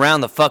peeking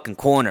around the fucking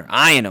corner,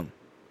 eyeing him,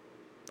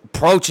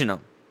 approaching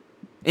him,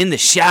 in the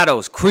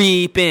shadows,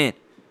 creeping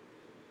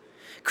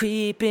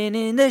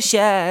in the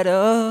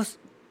shadows,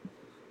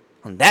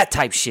 on that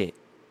type shit.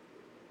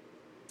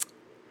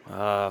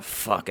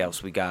 Fuck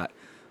else we got.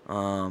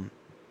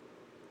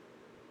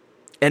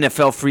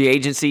 NFL free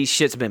agency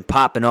shit's been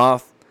popping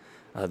off.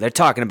 They're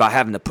talking about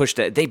having to push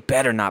they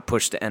better not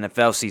push the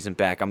NFL season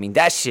back. I mean,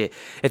 that shit,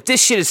 if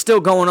this shit is still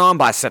going on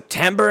by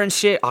September and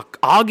shit,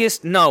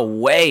 August, no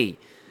way.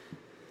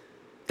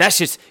 That's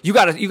just, you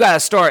gotta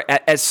start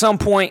at some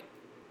point.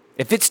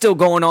 If it's still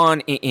going on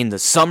in the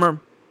summer,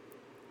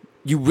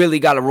 you really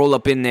got to roll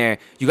up in there.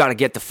 You got to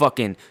get the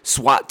fucking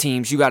SWAT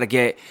teams. You got to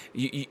get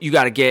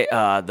the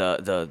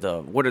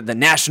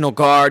National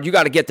Guard. You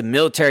got to get the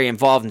military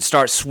involved and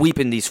start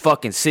sweeping these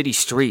fucking city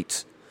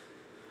streets.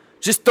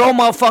 Just throw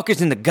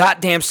motherfuckers in the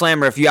goddamn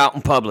slammer if you're out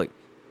in public.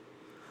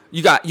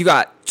 You got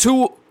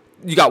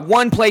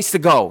one place to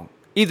go.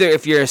 Either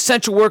if you're an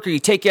essential worker, you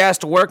take your ass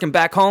to work and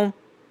back home.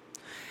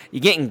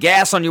 You're getting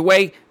gas on your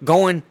way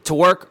going to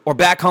work or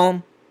back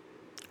home.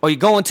 Or you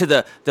going to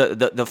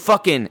the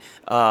fucking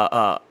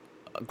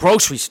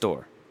grocery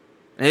store.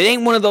 And it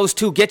ain't one of those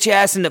two. Get your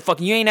ass in the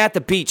fucking... You ain't at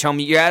the beach,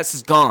 homie. Your ass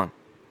is gone.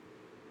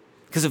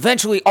 Because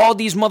eventually all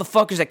these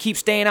motherfuckers that keep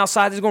staying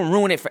outside, they're going to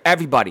ruin it for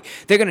everybody.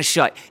 They're going to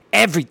shut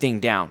everything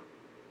down.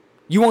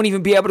 You won't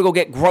even be able to go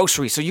get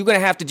groceries. So you're going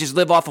to have to just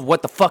live off of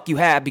what the fuck you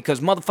have because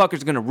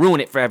motherfuckers are going to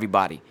ruin it for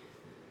everybody.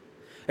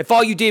 If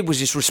all you did was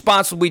just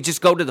responsibly just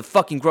go to the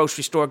fucking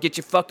grocery store, get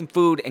your fucking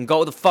food, and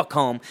go the fuck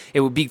home, it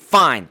would be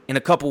fine in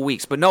a couple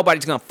weeks. But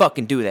nobody's gonna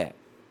fucking do that.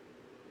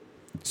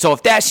 So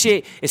if that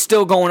shit is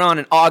still going on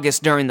in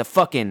August during the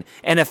fucking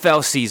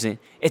NFL season,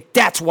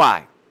 that's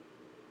why.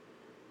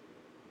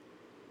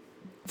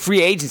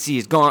 Free agency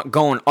is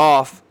going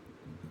off.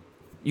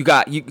 You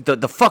got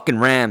the fucking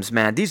Rams,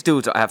 man. These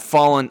dudes have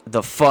fallen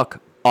the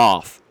fuck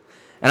off.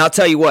 And I'll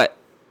tell you what.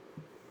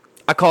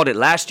 I called it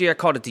last year. I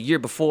called it the year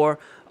before.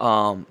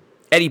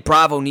 Eddie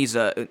Bravo needs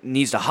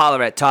to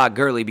holler at Todd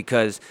Gurley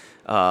because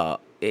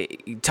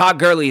Todd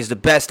Gurley is the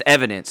best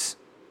evidence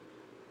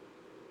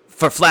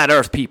for flat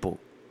Earth people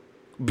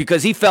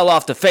because he fell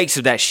off the face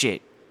of that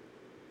shit.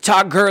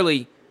 Todd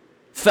Gurley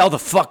fell the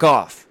fuck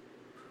off.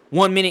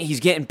 1 minute he's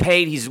getting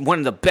paid, he's one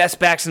of the best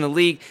backs in the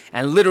league,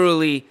 and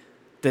literally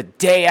the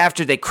day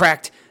after they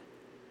cracked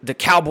the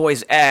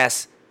Cowboys'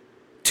 ass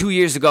 2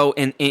 years ago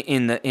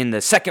in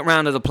the second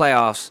round of the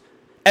playoffs,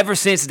 ever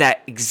since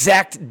that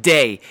exact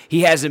day,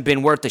 he hasn't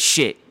been worth a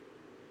shit.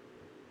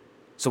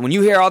 So when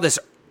you hear all this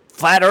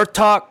flat earth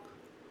talk,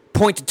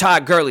 point to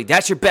Todd Gurley.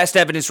 That's your best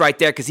evidence right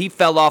there, because he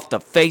fell off the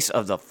face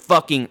of the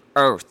fucking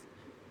earth.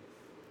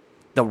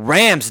 The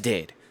Rams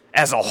did,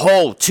 as a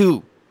whole,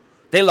 too.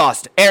 They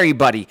lost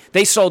everybody.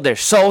 They sold their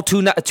soul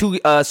two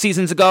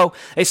seasons ago.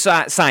 They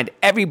signed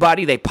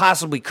everybody they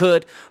possibly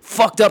could.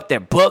 Fucked up their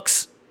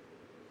books.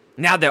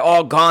 Now they're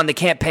all gone. They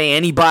can't pay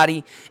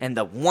anybody. And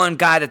the one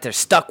guy that they're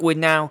stuck with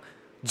now,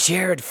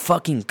 Jared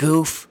fucking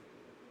Goof.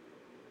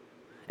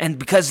 And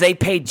because they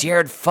paid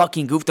Jared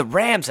fucking Goof, the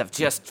Rams have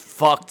just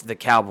fucked the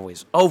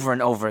Cowboys over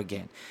and over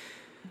again.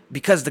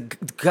 Because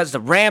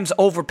the Rams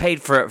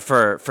overpaid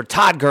for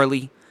Todd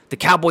Gurley, the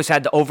Cowboys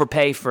had to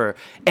overpay for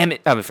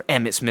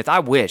Emmitt Smith. I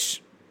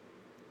wish.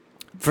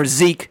 For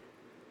Zeke.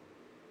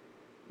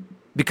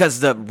 Because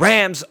the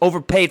Rams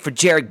overpaid for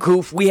Jared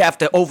Goof, we have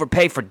to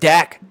overpay for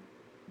Dak.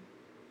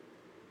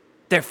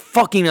 They're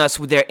fucking us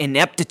with their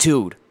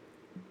ineptitude.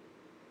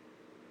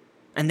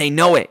 And they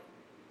know it.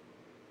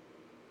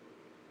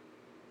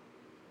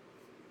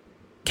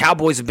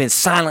 Cowboys have been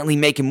silently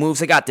making moves.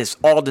 They got this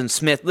Aldon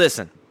Smith.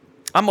 Listen,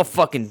 I'm a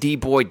fucking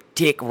D-boy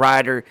dick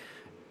rider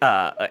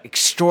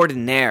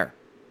extraordinaire.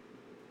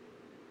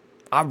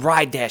 I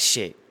ride that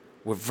shit.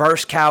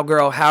 Reverse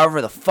cowgirl,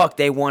 however the fuck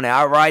they want it.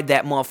 I ride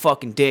that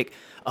motherfucking dick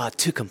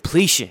to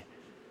completion.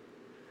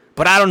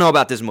 But I don't know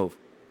about this move.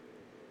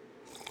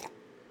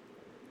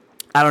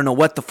 I don't know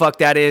what the fuck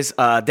that is.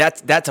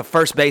 That's a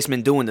first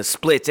baseman doing the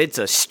splits. It's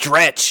a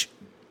stretch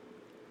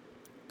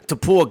to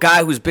pull a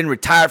guy who's been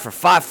retired for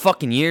 5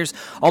 fucking years,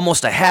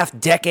 almost a half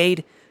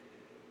decade.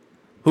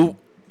 Who,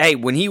 hey,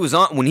 when he was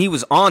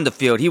on the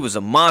field, he was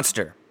a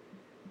monster.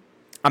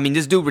 I mean,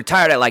 this dude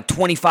retired at like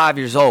 25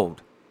 years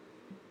old.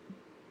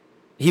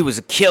 He was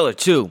a killer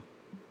too.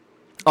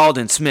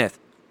 Aldon Smith.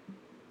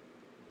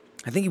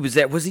 I think he was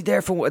there. Was he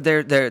there for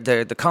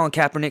the Colin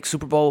Kaepernick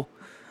Super Bowl?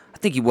 I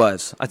think he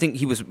was. I think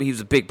he was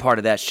a big part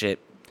of that shit.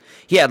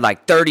 He had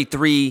like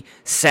 33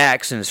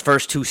 sacks in his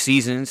first 2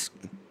 seasons.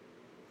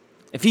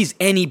 If he's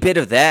any bit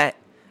of that,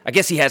 I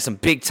guess he had some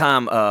big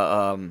time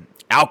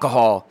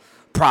alcohol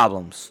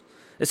problems.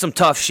 It's some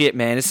tough shit,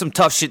 man. It's some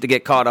tough shit to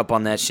get caught up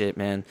on that shit,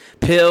 man.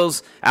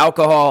 Pills,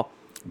 alcohol,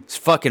 it's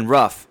fucking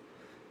rough.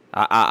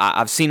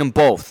 I've seen them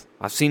both.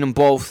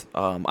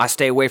 I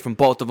stay away from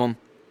both of them.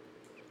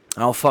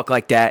 I don't fuck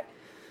like that.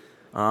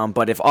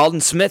 But if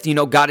Aldon Smith,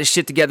 got his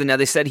shit together, now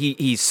they said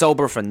he's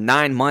sober for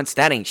 9 months.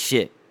 That ain't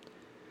shit.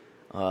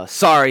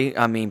 Sorry,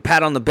 I mean,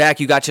 pat on the back.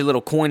 You got your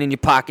little coin in your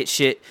pocket,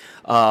 shit.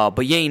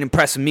 But you ain't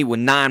impressing me with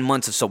 9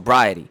 months of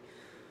sobriety.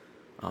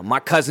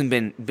 My cousin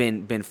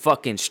been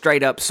fucking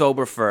straight up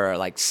sober for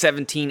like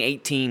 17,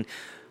 18,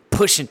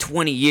 pushing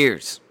 20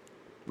 years.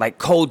 Like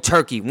cold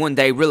turkey. One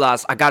day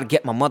realized I gotta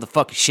get my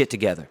motherfucking shit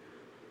together.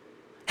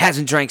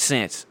 Hasn't drank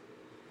since.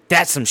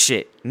 That's some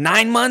shit.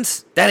 9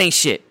 months? That ain't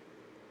shit.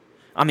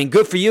 I mean,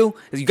 good for you.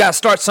 You gotta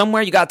start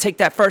somewhere. You gotta take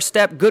that first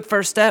step. Good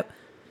first step.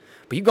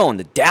 But you going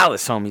to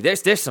Dallas, homie.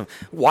 There's some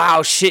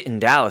wild shit in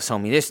Dallas,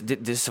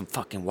 homie. There's some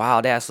fucking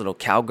wild ass little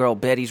cowgirl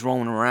Betties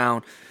rolling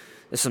around.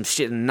 There's some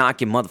shit to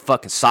knock your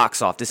motherfucking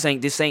socks off. This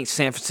ain't San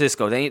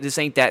Francisco. This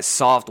ain't that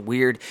soft,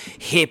 weird,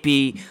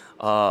 hippie,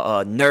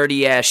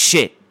 nerdy ass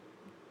shit.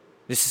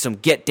 This is some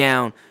get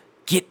down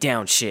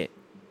shit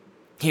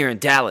here in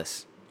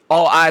Dallas.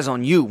 All eyes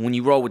on you when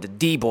you roll with the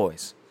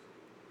D-boys.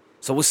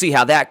 So we'll see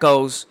how that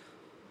goes.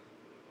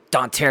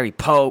 Dontari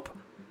Pope,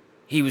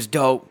 he was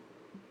dope.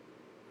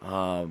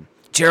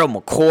 Gerald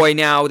McCoy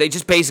now. They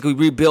just basically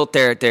rebuilt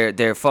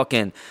their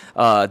fucking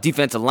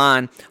defensive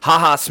line.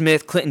 HaHa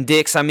Smith, Clinton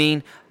Dix,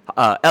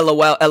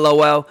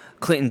 LOL,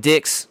 Clinton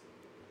Dix.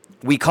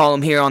 We call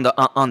him here on the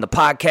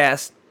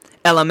podcast.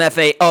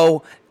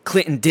 LMFAO,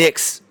 Clinton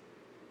Dix.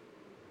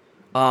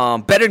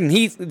 Better than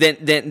Heath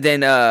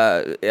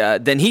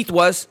than Heath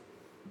was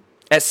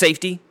at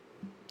safety.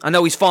 I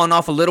know he's fallen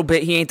off a little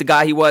bit. He ain't the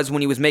guy he was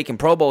when he was making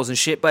Pro Bowls and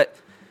shit, but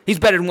he's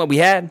better than what we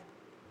had.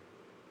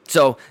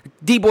 So,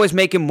 D-Boy's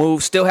making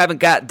moves. Still haven't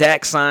got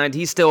Dak signed.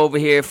 He's still over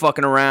here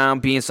fucking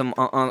around, being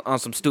on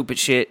some stupid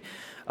shit.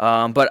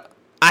 But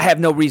I have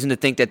no reason to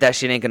think that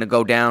shit ain't going to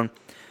go down.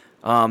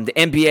 The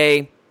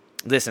NBA,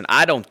 listen,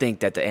 I don't think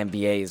that the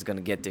NBA is going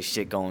to get this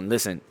shit going.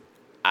 Listen,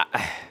 and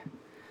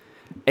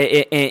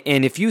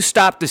if you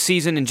stop the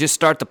season and just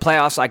start the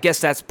playoffs, I guess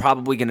that's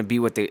probably going to be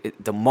what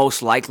the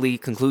most likely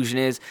conclusion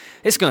is.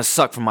 It's going to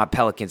suck for my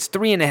Pelicans.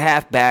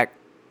 3.5 back.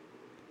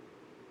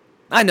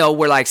 I know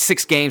we're like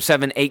 6 games,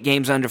 7, 8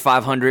 games under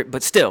 500,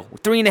 but still,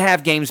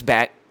 3.5 games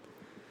back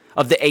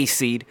of the A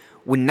seed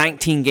with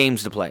 19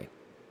 games to play.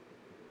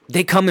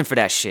 They coming for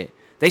that shit.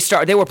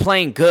 They were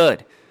playing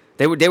good.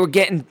 They were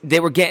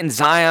getting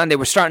Zion. They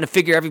were starting to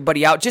figure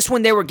everybody out. Just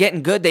when they were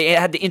getting good, they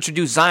had to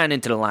introduce Zion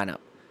into the lineup.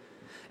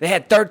 They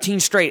had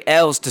 13 straight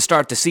L's to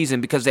start the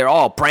season because they're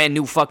all a brand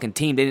new fucking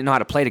team. They didn't know how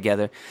to play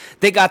together.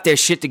 They got their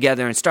shit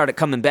together and started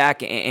coming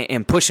back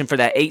and pushing for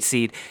that 8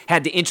 seed.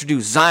 Had to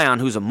introduce Zion,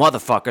 who's a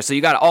motherfucker. So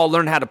you got to all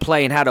learn how to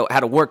play and how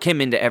to work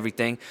him into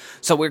everything.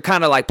 So we're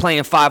kind of like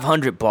playing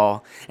 500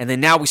 ball. And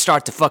then now we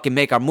start to fucking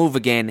make our move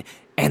again,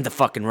 and the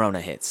fucking Rona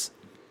hits.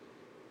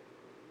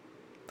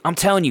 I'm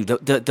telling you,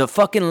 the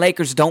fucking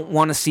Lakers don't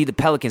want to see the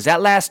Pelicans.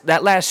 That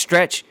last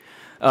stretch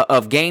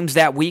of games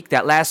that week,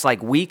 that last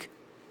like week,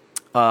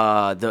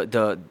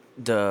 the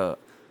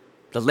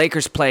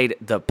Lakers played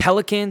the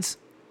Pelicans,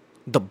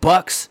 the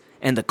Bucks,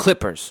 and the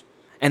Clippers.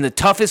 And the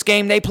toughest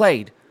game they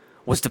played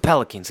was the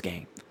Pelicans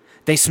game.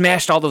 They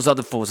smashed all those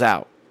other fools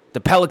out. The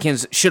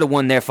Pelicans should have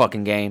won their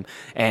fucking game,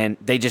 and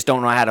they just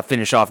don't know how to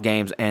finish off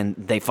games, and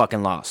they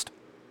fucking lost.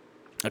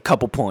 A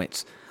couple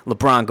points.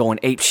 LeBron going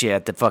apeshit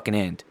at the fucking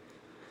end.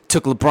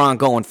 Took LeBron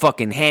going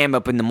fucking ham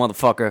up in the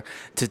motherfucker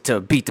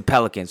to beat the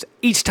Pelicans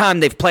each time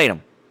they've played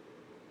them.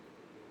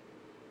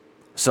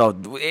 So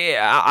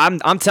yeah,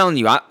 I'm telling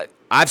you,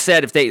 I've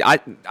said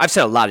I've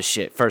said a lot of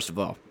shit. First of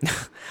all,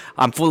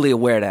 I'm fully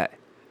aware of that,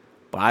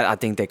 but I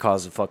think they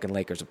cause the fucking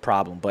Lakers a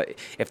problem. But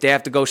if they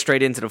have to go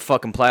straight into the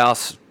fucking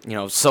playoffs,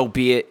 so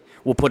be it.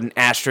 We'll put an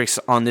asterisk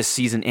on this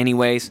season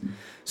anyways.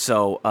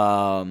 So,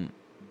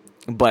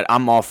 but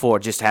I'm all for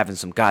just having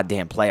some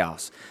goddamn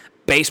playoffs.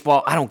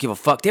 Baseball, I don't give a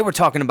fuck. They were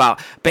talking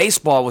about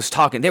baseball was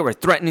talking. They were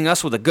threatening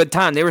us with a good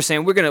time. They were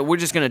saying we're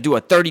just gonna do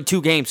a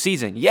 32-game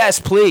season. Yes,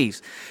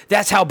 please.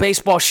 That's how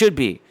baseball should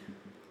be.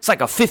 It's like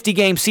a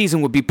 50-game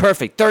season would be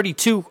perfect.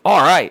 32,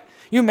 all right.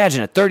 You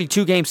imagine a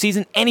 32-game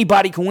season?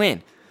 Anybody can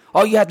win.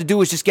 All you have to do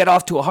is just get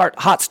off to a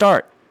hot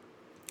start.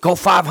 Go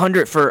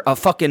 500 for a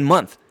fucking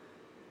month,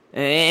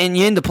 and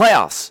you're in the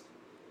playoffs.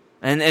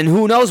 And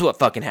who knows what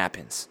fucking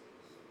happens?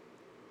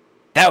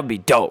 That would be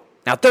dope.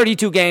 Now,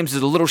 32 games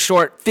is a little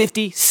short.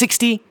 50,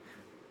 60,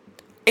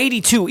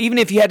 82. Even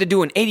if you had to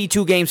do an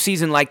 82-game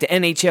season like the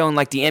NHL and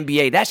like the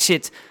NBA, that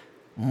shit's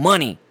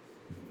money.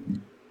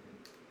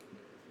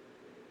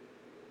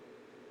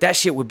 That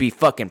shit would be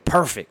fucking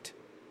perfect.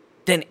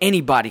 Then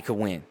anybody could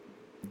win.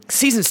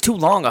 Season's too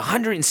long.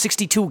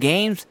 162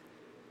 games?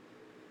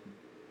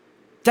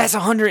 That's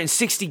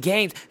 160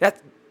 games.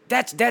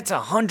 That's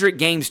 100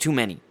 games too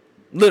many.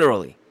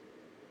 Literally.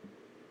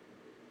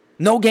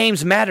 No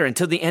games matter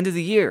until the end of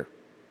the year.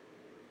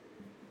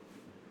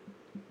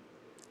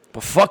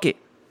 But fuck it.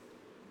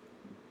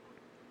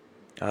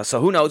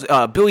 So who knows?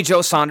 Billy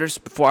Joe Saunders,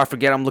 before I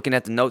forget, I'm looking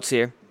at the notes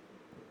here.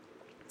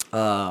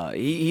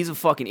 He's a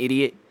fucking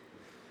idiot.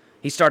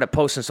 He started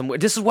posting some...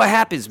 This is what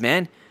happens,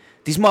 man.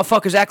 These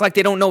motherfuckers act like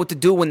they don't know what to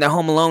do when they're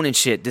home alone and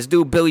shit. This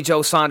dude, Billy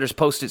Joe Saunders,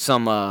 posted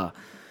some... what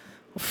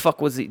the fuck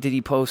was he? Did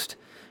he post?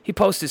 He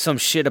posted some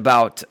shit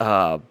about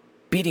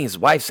beating his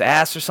wife's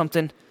ass or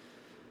something.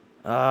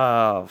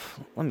 Let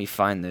me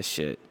find this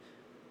shit.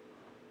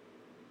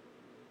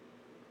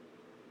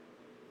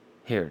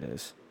 Here it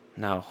is.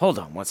 Now, hold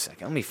on one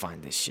second. Let me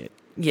find this shit.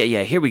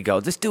 Yeah, here we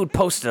go. This dude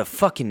posted a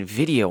fucking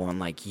video on,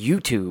 like,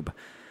 YouTube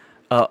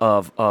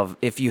of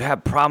if you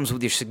have problems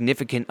with your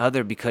significant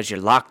other because you're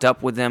locked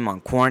up with them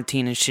on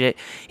quarantine and shit.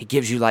 He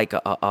gives you, like,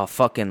 a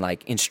fucking,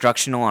 like,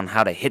 instructional on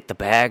how to hit the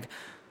bag.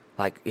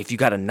 Like, if you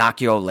gotta knock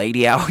your old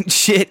lady out and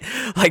shit.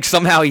 Like,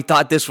 somehow he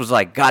thought this was,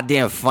 like,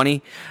 goddamn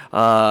funny.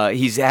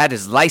 He's had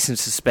his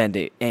license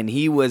suspended. And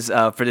he was,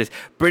 for this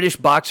British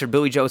boxer,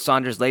 Billy Joe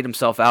Saunders laid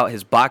himself out.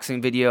 His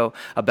boxing video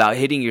about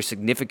hitting your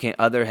significant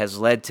other has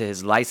led to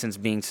his license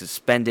being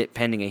suspended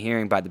pending a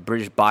hearing by the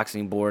British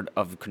Boxing Board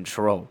of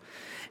Control.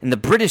 And the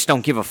British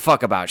don't give a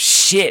fuck about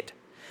shit.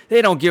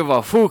 They don't give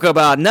a fuck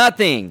about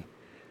nothing.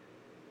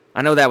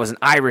 I know that was an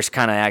Irish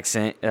kind of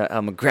accent,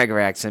 a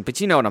McGregor accent, but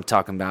you know what I'm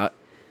talking about.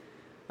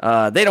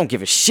 They don't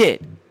give a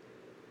shit.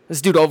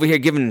 This dude over here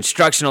giving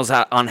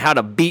instructionals on how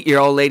to beat your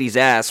old lady's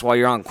ass while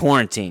you're on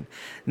quarantine.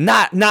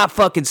 Not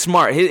fucking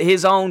smart.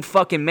 His own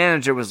fucking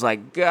manager was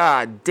like,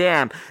 God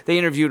damn. They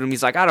interviewed him.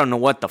 He's like, I don't know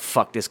what the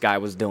fuck this guy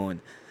was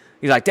doing.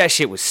 He's like, that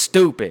shit was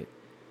stupid.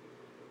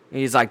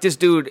 He's like, this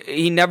dude,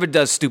 he never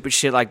does stupid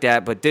shit like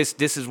that, but this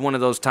is one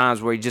of those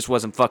times where he just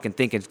wasn't fucking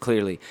thinking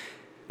clearly.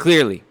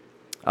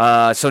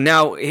 So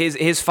now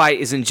his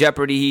fight is in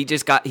jeopardy.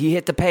 He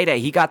hit the payday.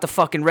 He got the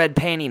fucking red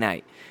panty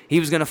night. He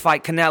was gonna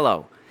fight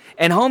Canelo,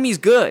 and homie's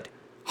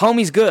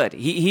good.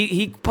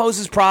 He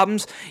poses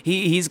problems.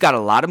 He's got a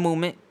lot of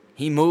movement.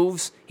 He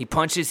moves. He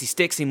punches. He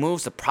sticks. He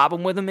moves. The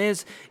problem with him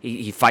is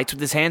he fights with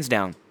his hands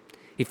down.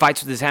 He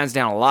fights with his hands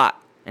down a lot,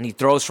 and he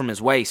throws from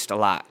his waist a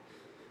lot.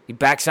 He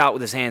backs out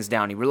with his hands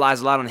down. He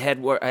relies a lot on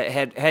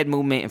head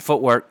movement and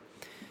footwork,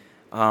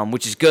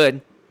 which is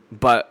good.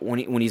 But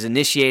when he's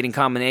initiating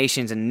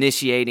combinations and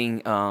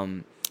initiating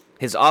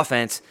his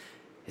offense,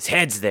 his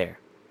head's there.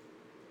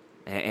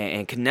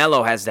 And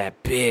Canelo has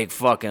that big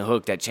fucking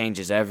hook that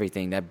changes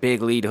everything. That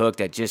big lead hook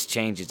that just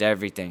changes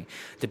everything.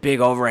 The big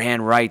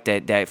overhand right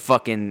that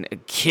fucking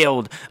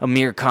killed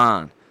Amir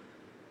Khan.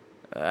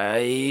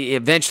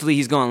 Eventually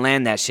he's going to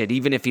land that shit,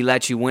 even if he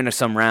lets you win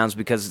some rounds,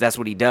 because that's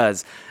what he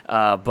does.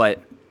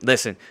 But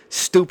listen,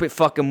 stupid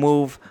fucking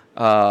move.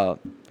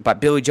 by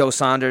Billy Joe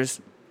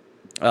Saunders.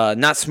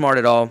 Not smart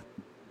at all.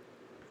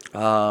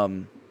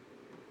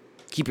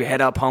 Keep your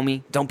head up,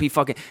 homie. Don't be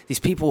fucking... These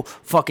people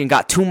fucking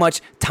got too much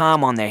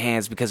time on their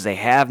hands because they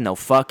have no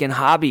fucking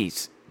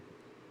hobbies.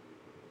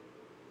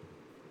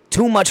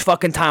 Too much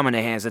fucking time on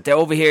their hands. That they're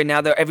over here now.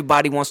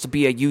 Everybody wants to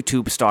be a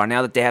YouTube star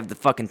now that they have the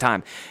fucking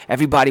time.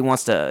 Everybody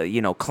wants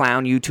to,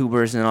 clown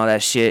YouTubers and all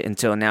that shit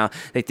until now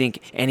they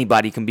think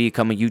anybody can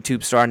become a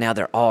YouTube star. Now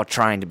they're all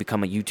trying to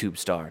become a YouTube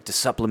star to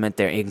supplement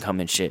their income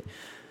and shit.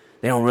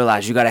 They don't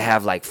realize you gotta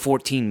have like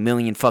 14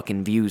 million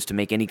fucking views to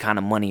make any kind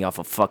of money off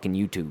of fucking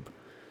YouTube.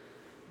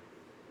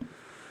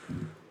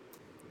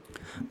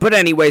 But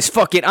anyways,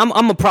 fuck it. I'm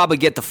gonna probably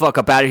get the fuck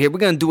up out of here. We're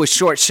gonna do a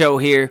short show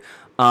here.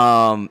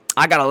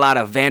 I got a lot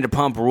of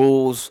Vanderpump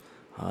Rules,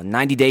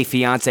 90 Day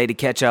Fiance to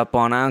catch up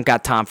on. I don't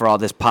got time for all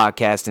this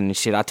podcasting and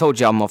shit. I told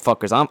y'all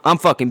motherfuckers, I'm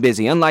fucking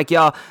busy. Unlike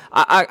y'all,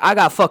 I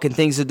got fucking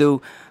things to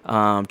do.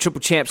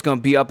 Triple Champ's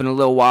gonna be up in a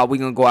little while. We're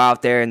gonna go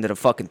out there into the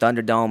fucking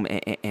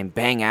Thunderdome and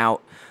bang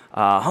out.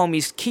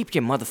 Homies, keep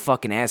your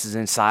motherfucking asses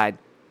inside.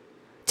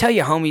 Tell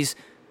your homies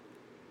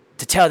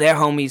to tell their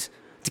homies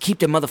to keep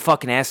their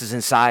motherfucking asses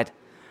inside.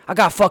 I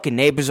got fucking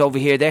neighbors over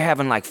here. They're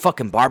having like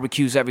fucking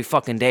barbecues every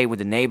fucking day with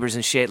the neighbors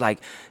and shit. Like,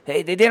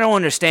 they don't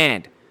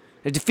understand.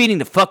 They're defeating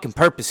the fucking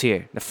purpose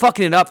here. They're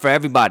fucking it up for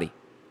everybody.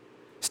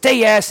 Stay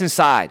your ass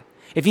inside.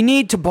 If you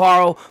need to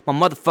borrow my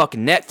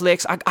motherfucking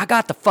Netflix, I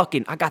got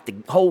the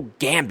whole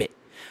gambit.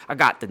 I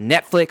got the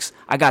Netflix.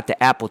 I got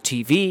the Apple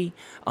TV.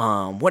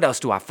 What else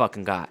do I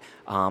fucking got?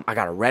 I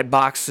got a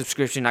Redbox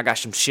subscription. I got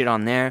some shit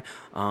on there.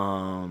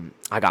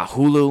 I got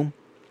Hulu.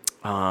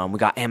 We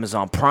got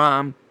Amazon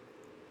Prime.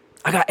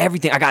 I got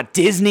everything. I got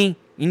Disney.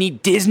 You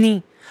need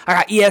Disney? I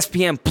got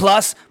ESPN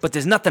Plus, but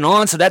there's nothing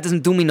on, so that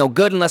doesn't do me no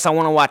good unless I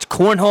want to watch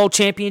Cornhole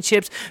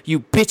Championships. You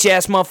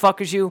bitch-ass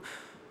motherfuckers, you.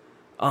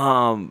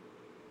 I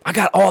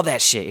got all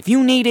that shit. If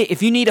you need it,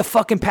 if you need a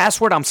fucking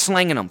password, I'm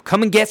slanging them.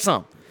 Come and get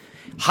some.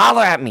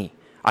 Holler at me.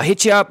 I'll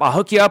hit you up. I'll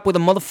hook you up with a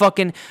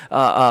motherfucking...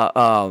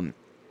 I'll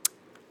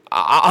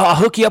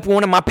hook you up with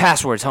one of my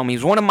passwords,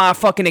 homies. One of my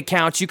fucking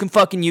accounts. You can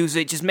fucking use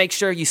it. Just make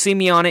sure you see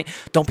me on it.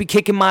 Don't be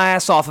kicking my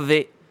ass off of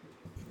it.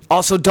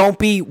 Also, don't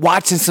be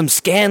watching some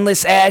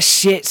scandalous ass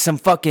shit, some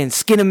fucking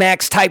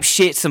Skinamax type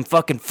shit, some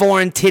fucking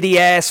foreign titty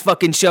ass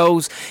fucking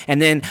shows,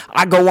 and then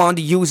I go on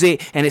to use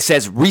it, and it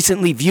says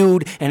recently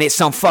viewed, and it's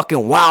some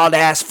fucking wild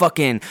ass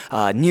fucking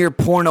near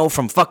porno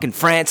from fucking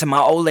France, and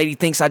my old lady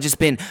thinks I just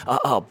been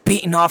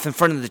beaten off in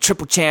front of the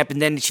Triple Champ, and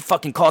then she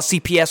fucking calls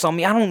CPS on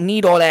me. I don't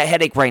need all that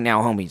headache right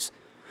now, homies.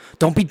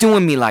 Don't be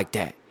doing me like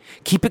that.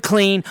 Keep it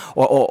clean,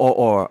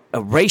 or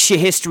erase your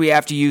history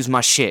after you use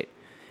my shit.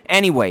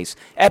 Anyways,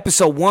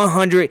 episode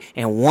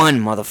 101,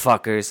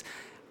 motherfuckers.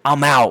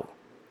 I'm out,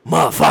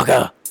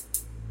 motherfucker.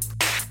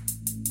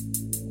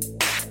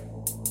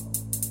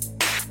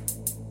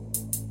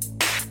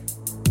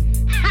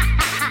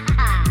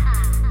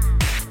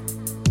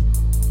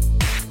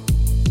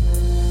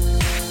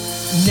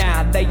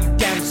 Now lay you down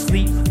to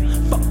sleep.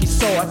 Fuck your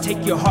soul, I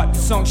take your heart, the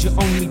songs you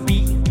only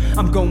beat.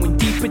 I'm going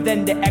deeper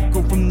than the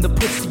echo from the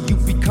pussy you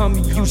become.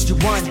 You used your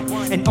one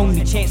and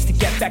only chance to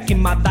get back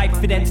in my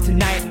life. It ends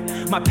tonight.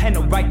 My pen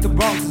will right the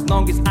wrongs as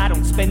long as I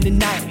don't spend the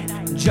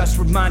night. Just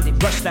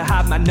reminded, rush to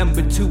hide my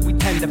number 2. We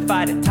tend to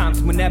fight at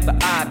times whenever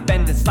I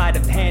bend the sleight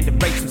of hand.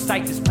 Erase from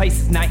sight, this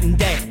place is night and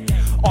day.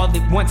 All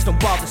at once, don't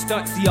bother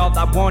stunt. See, all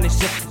I want is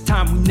just the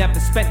time we never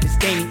spent. This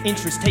gaining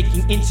interest,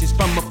 taking inches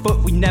from a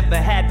foot we never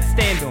had to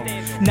stand on.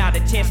 Not a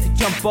chance to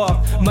jump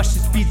off, must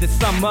just be the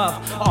sum of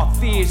all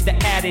fears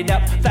that added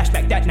up.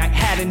 Flashback that night,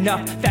 had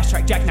enough. Fast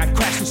track, jackknife,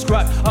 crash and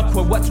strut.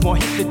 Upward, what's more,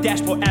 hit the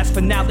dashboard. As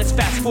for now, let's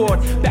fast forward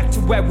back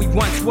to where we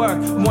once were,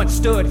 once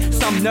stood.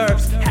 Some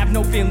nerves have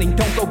no feeling,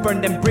 don't go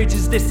burn them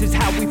bridges. This is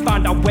how we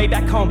find our way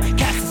back home.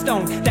 Cast a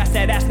stone, that's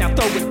that ass, now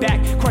throw it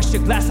back. Crush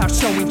your glass house,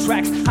 showing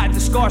tracks. Hide the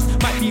scars,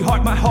 might be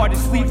hard, my heart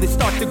is sleeveless.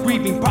 Start the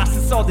grieving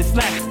process, all this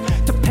lacks.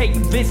 To pay you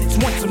visits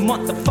once a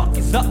month, the fuck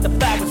is up. The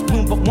flowers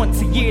bloom, but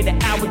once a year the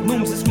hour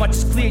looms. As much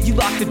as clear, you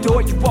lock the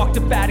door, you walked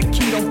about a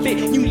key don't fit.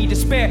 You need a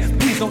spare,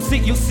 please don't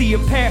sit, you'll see a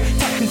pair.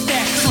 Tucked and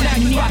stashed, so now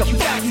you need the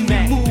fucking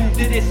man. Move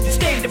to this,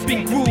 stand up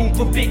and groove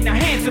a bit. Now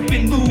hands up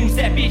and lose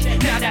that bitch.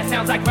 Now that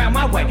sounds like round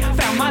my way,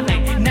 found my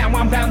lane. Now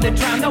I'm bound to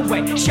drown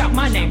away. Shout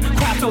my name,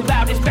 crowd so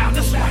loud it's bound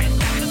to sway.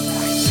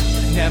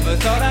 Never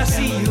thought I'd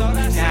see you,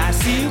 now I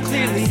see you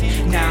clearly.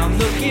 Now I'm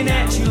looking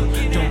at you,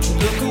 don't you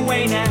look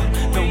away now.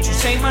 Don't you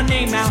say my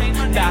name out,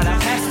 thought I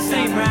passed the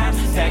same route.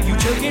 That you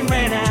took and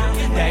ran out,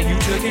 that you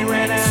took and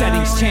ran out.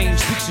 Settings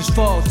change, pictures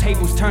fall,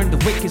 tables turn. The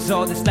wick is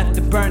all that's left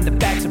to burn. The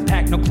bags are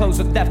packed, no clothes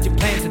are left. Your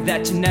plans are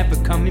that you're never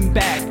coming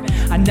back.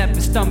 I never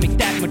stomached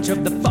that much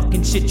of the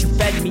fucking shit you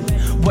fed me.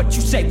 What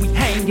you say, we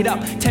hang it up.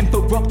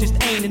 10-foot rope just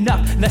ain't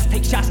enough. Let's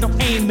take shots, no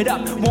aim it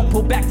up. Won't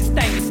pull back, this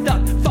thing is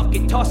stuck. Fuck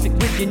it, toss it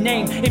with your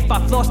name. If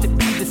I've lost it,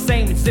 be the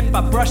same as if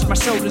I brushed my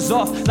shoulders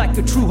off. Like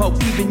a true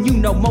hope, even you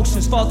know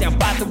motions fall down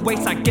by the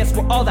waist. I guess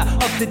we're all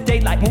out of the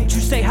daylight. Won't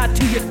you say hi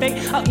to your fate?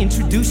 I'll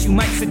introduce you,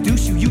 might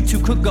seduce you. You two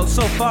could go so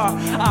so far.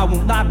 I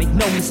won't lie, make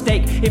no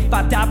mistake. If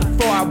I die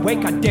before I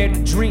wake, I dare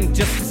to dream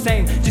just the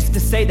same. Just to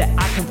say that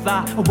I can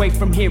fly away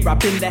from here. I've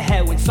been to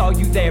hell and saw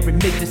you there in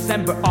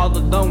mid-December, all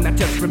alone. I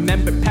just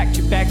remember, packed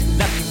your bags and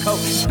left your coat.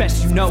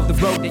 Best you know, the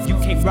road that you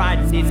came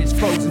riding in is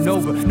frozen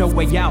over. No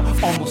way out,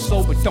 almost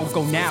sober, don't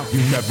go now.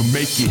 You never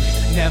make it.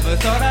 Never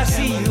thought I'd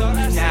see you,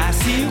 now I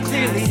see you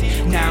clearly.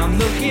 Now I'm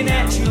looking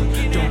at you,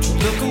 don't you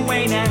look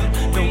away now.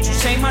 Don't you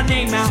say my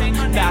name out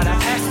loud, I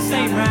passed the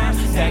same round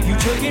that you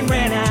took and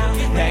ran out,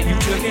 that you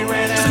took and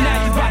ran out. So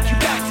now you rock, you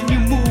bounce and you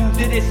move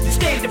to this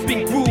stand up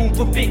and groove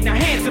a bit. Now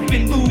hands up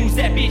and lose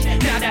that bitch.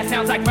 Now that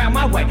sounds like round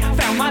my way,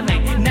 found my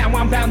lane. Now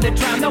I'm bound to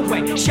drown the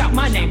way. Shout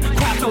my name,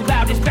 crowd so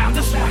loud it's bound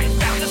to sway,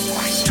 bound to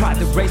sway. Tried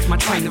to race my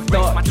train of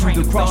thought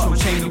through the crossroad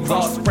chain of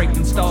lost,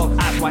 breaking stalled,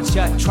 eyes wide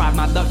shut. Tried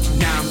my luck, so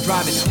now I'm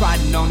driving,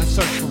 riding on a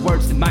search for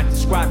words that might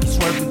describe you.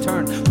 Swerve and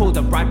turn, pulled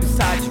up right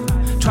beside you.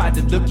 Tried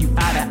to look you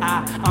eye to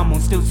eye. I'm on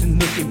stilts and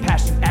looking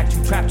past you. Act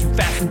you, trapped you,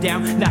 fastened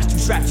down. Last you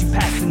strapped you,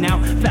 passing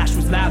out. Flash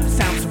was loud, the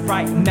sound so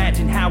bright.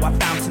 Imagine how I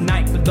found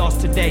tonight, but lost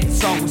today. The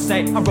song will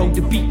say I rode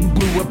the beat and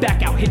blew her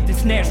back out. Hit the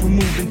snares, we're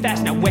moving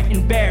fast. Now wet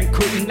and bare and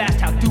couldn't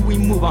last. How do we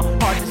move on?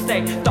 Hard to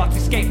say. Thoughts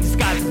escape,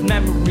 disguised as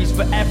memories.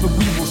 Forever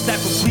we will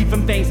sever. Bleed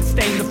from veins and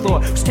stain the floor,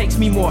 which takes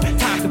me more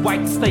time to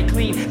wipe the slate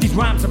clean. These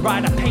rhymes are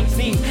right, I paint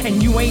scenes,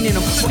 and you ain't in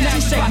them. Well, now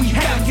you say we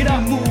have to get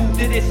up, move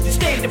to this.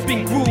 Stand up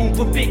and groove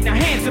a bit. Now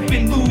hands up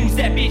and lose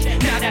that bitch.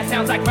 Now that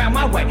sounds like round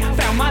my way,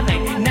 found my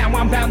lane. Now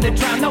I'm bound to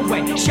drown the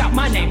way. Shout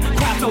my name,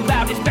 crowd so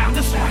loud it's bound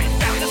to sway,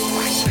 bound to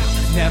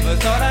sway. Never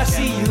thought I'd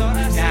see you,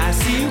 now I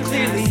see you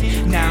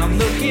clearly. Now I'm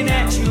looking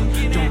at you,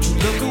 don't you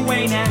look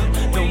away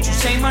now. Don't you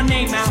say my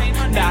name out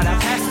loud, I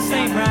passed the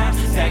same round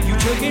that you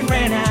took and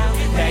ran out,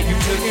 that you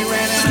took and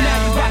ran out. So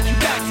now you rock, you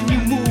bounce and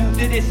you move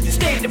to this.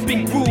 Stand up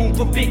and groove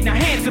a bit. Now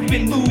hands up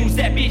and lose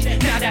that bitch.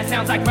 Now that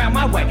sounds like round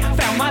my way,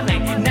 found my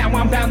lane. Now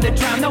I'm bound to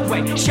drown the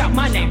way. Shout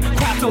my name,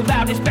 crowd so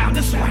loud it's bound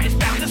to sway, it's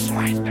bound to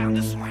sway, it's bound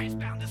to sway.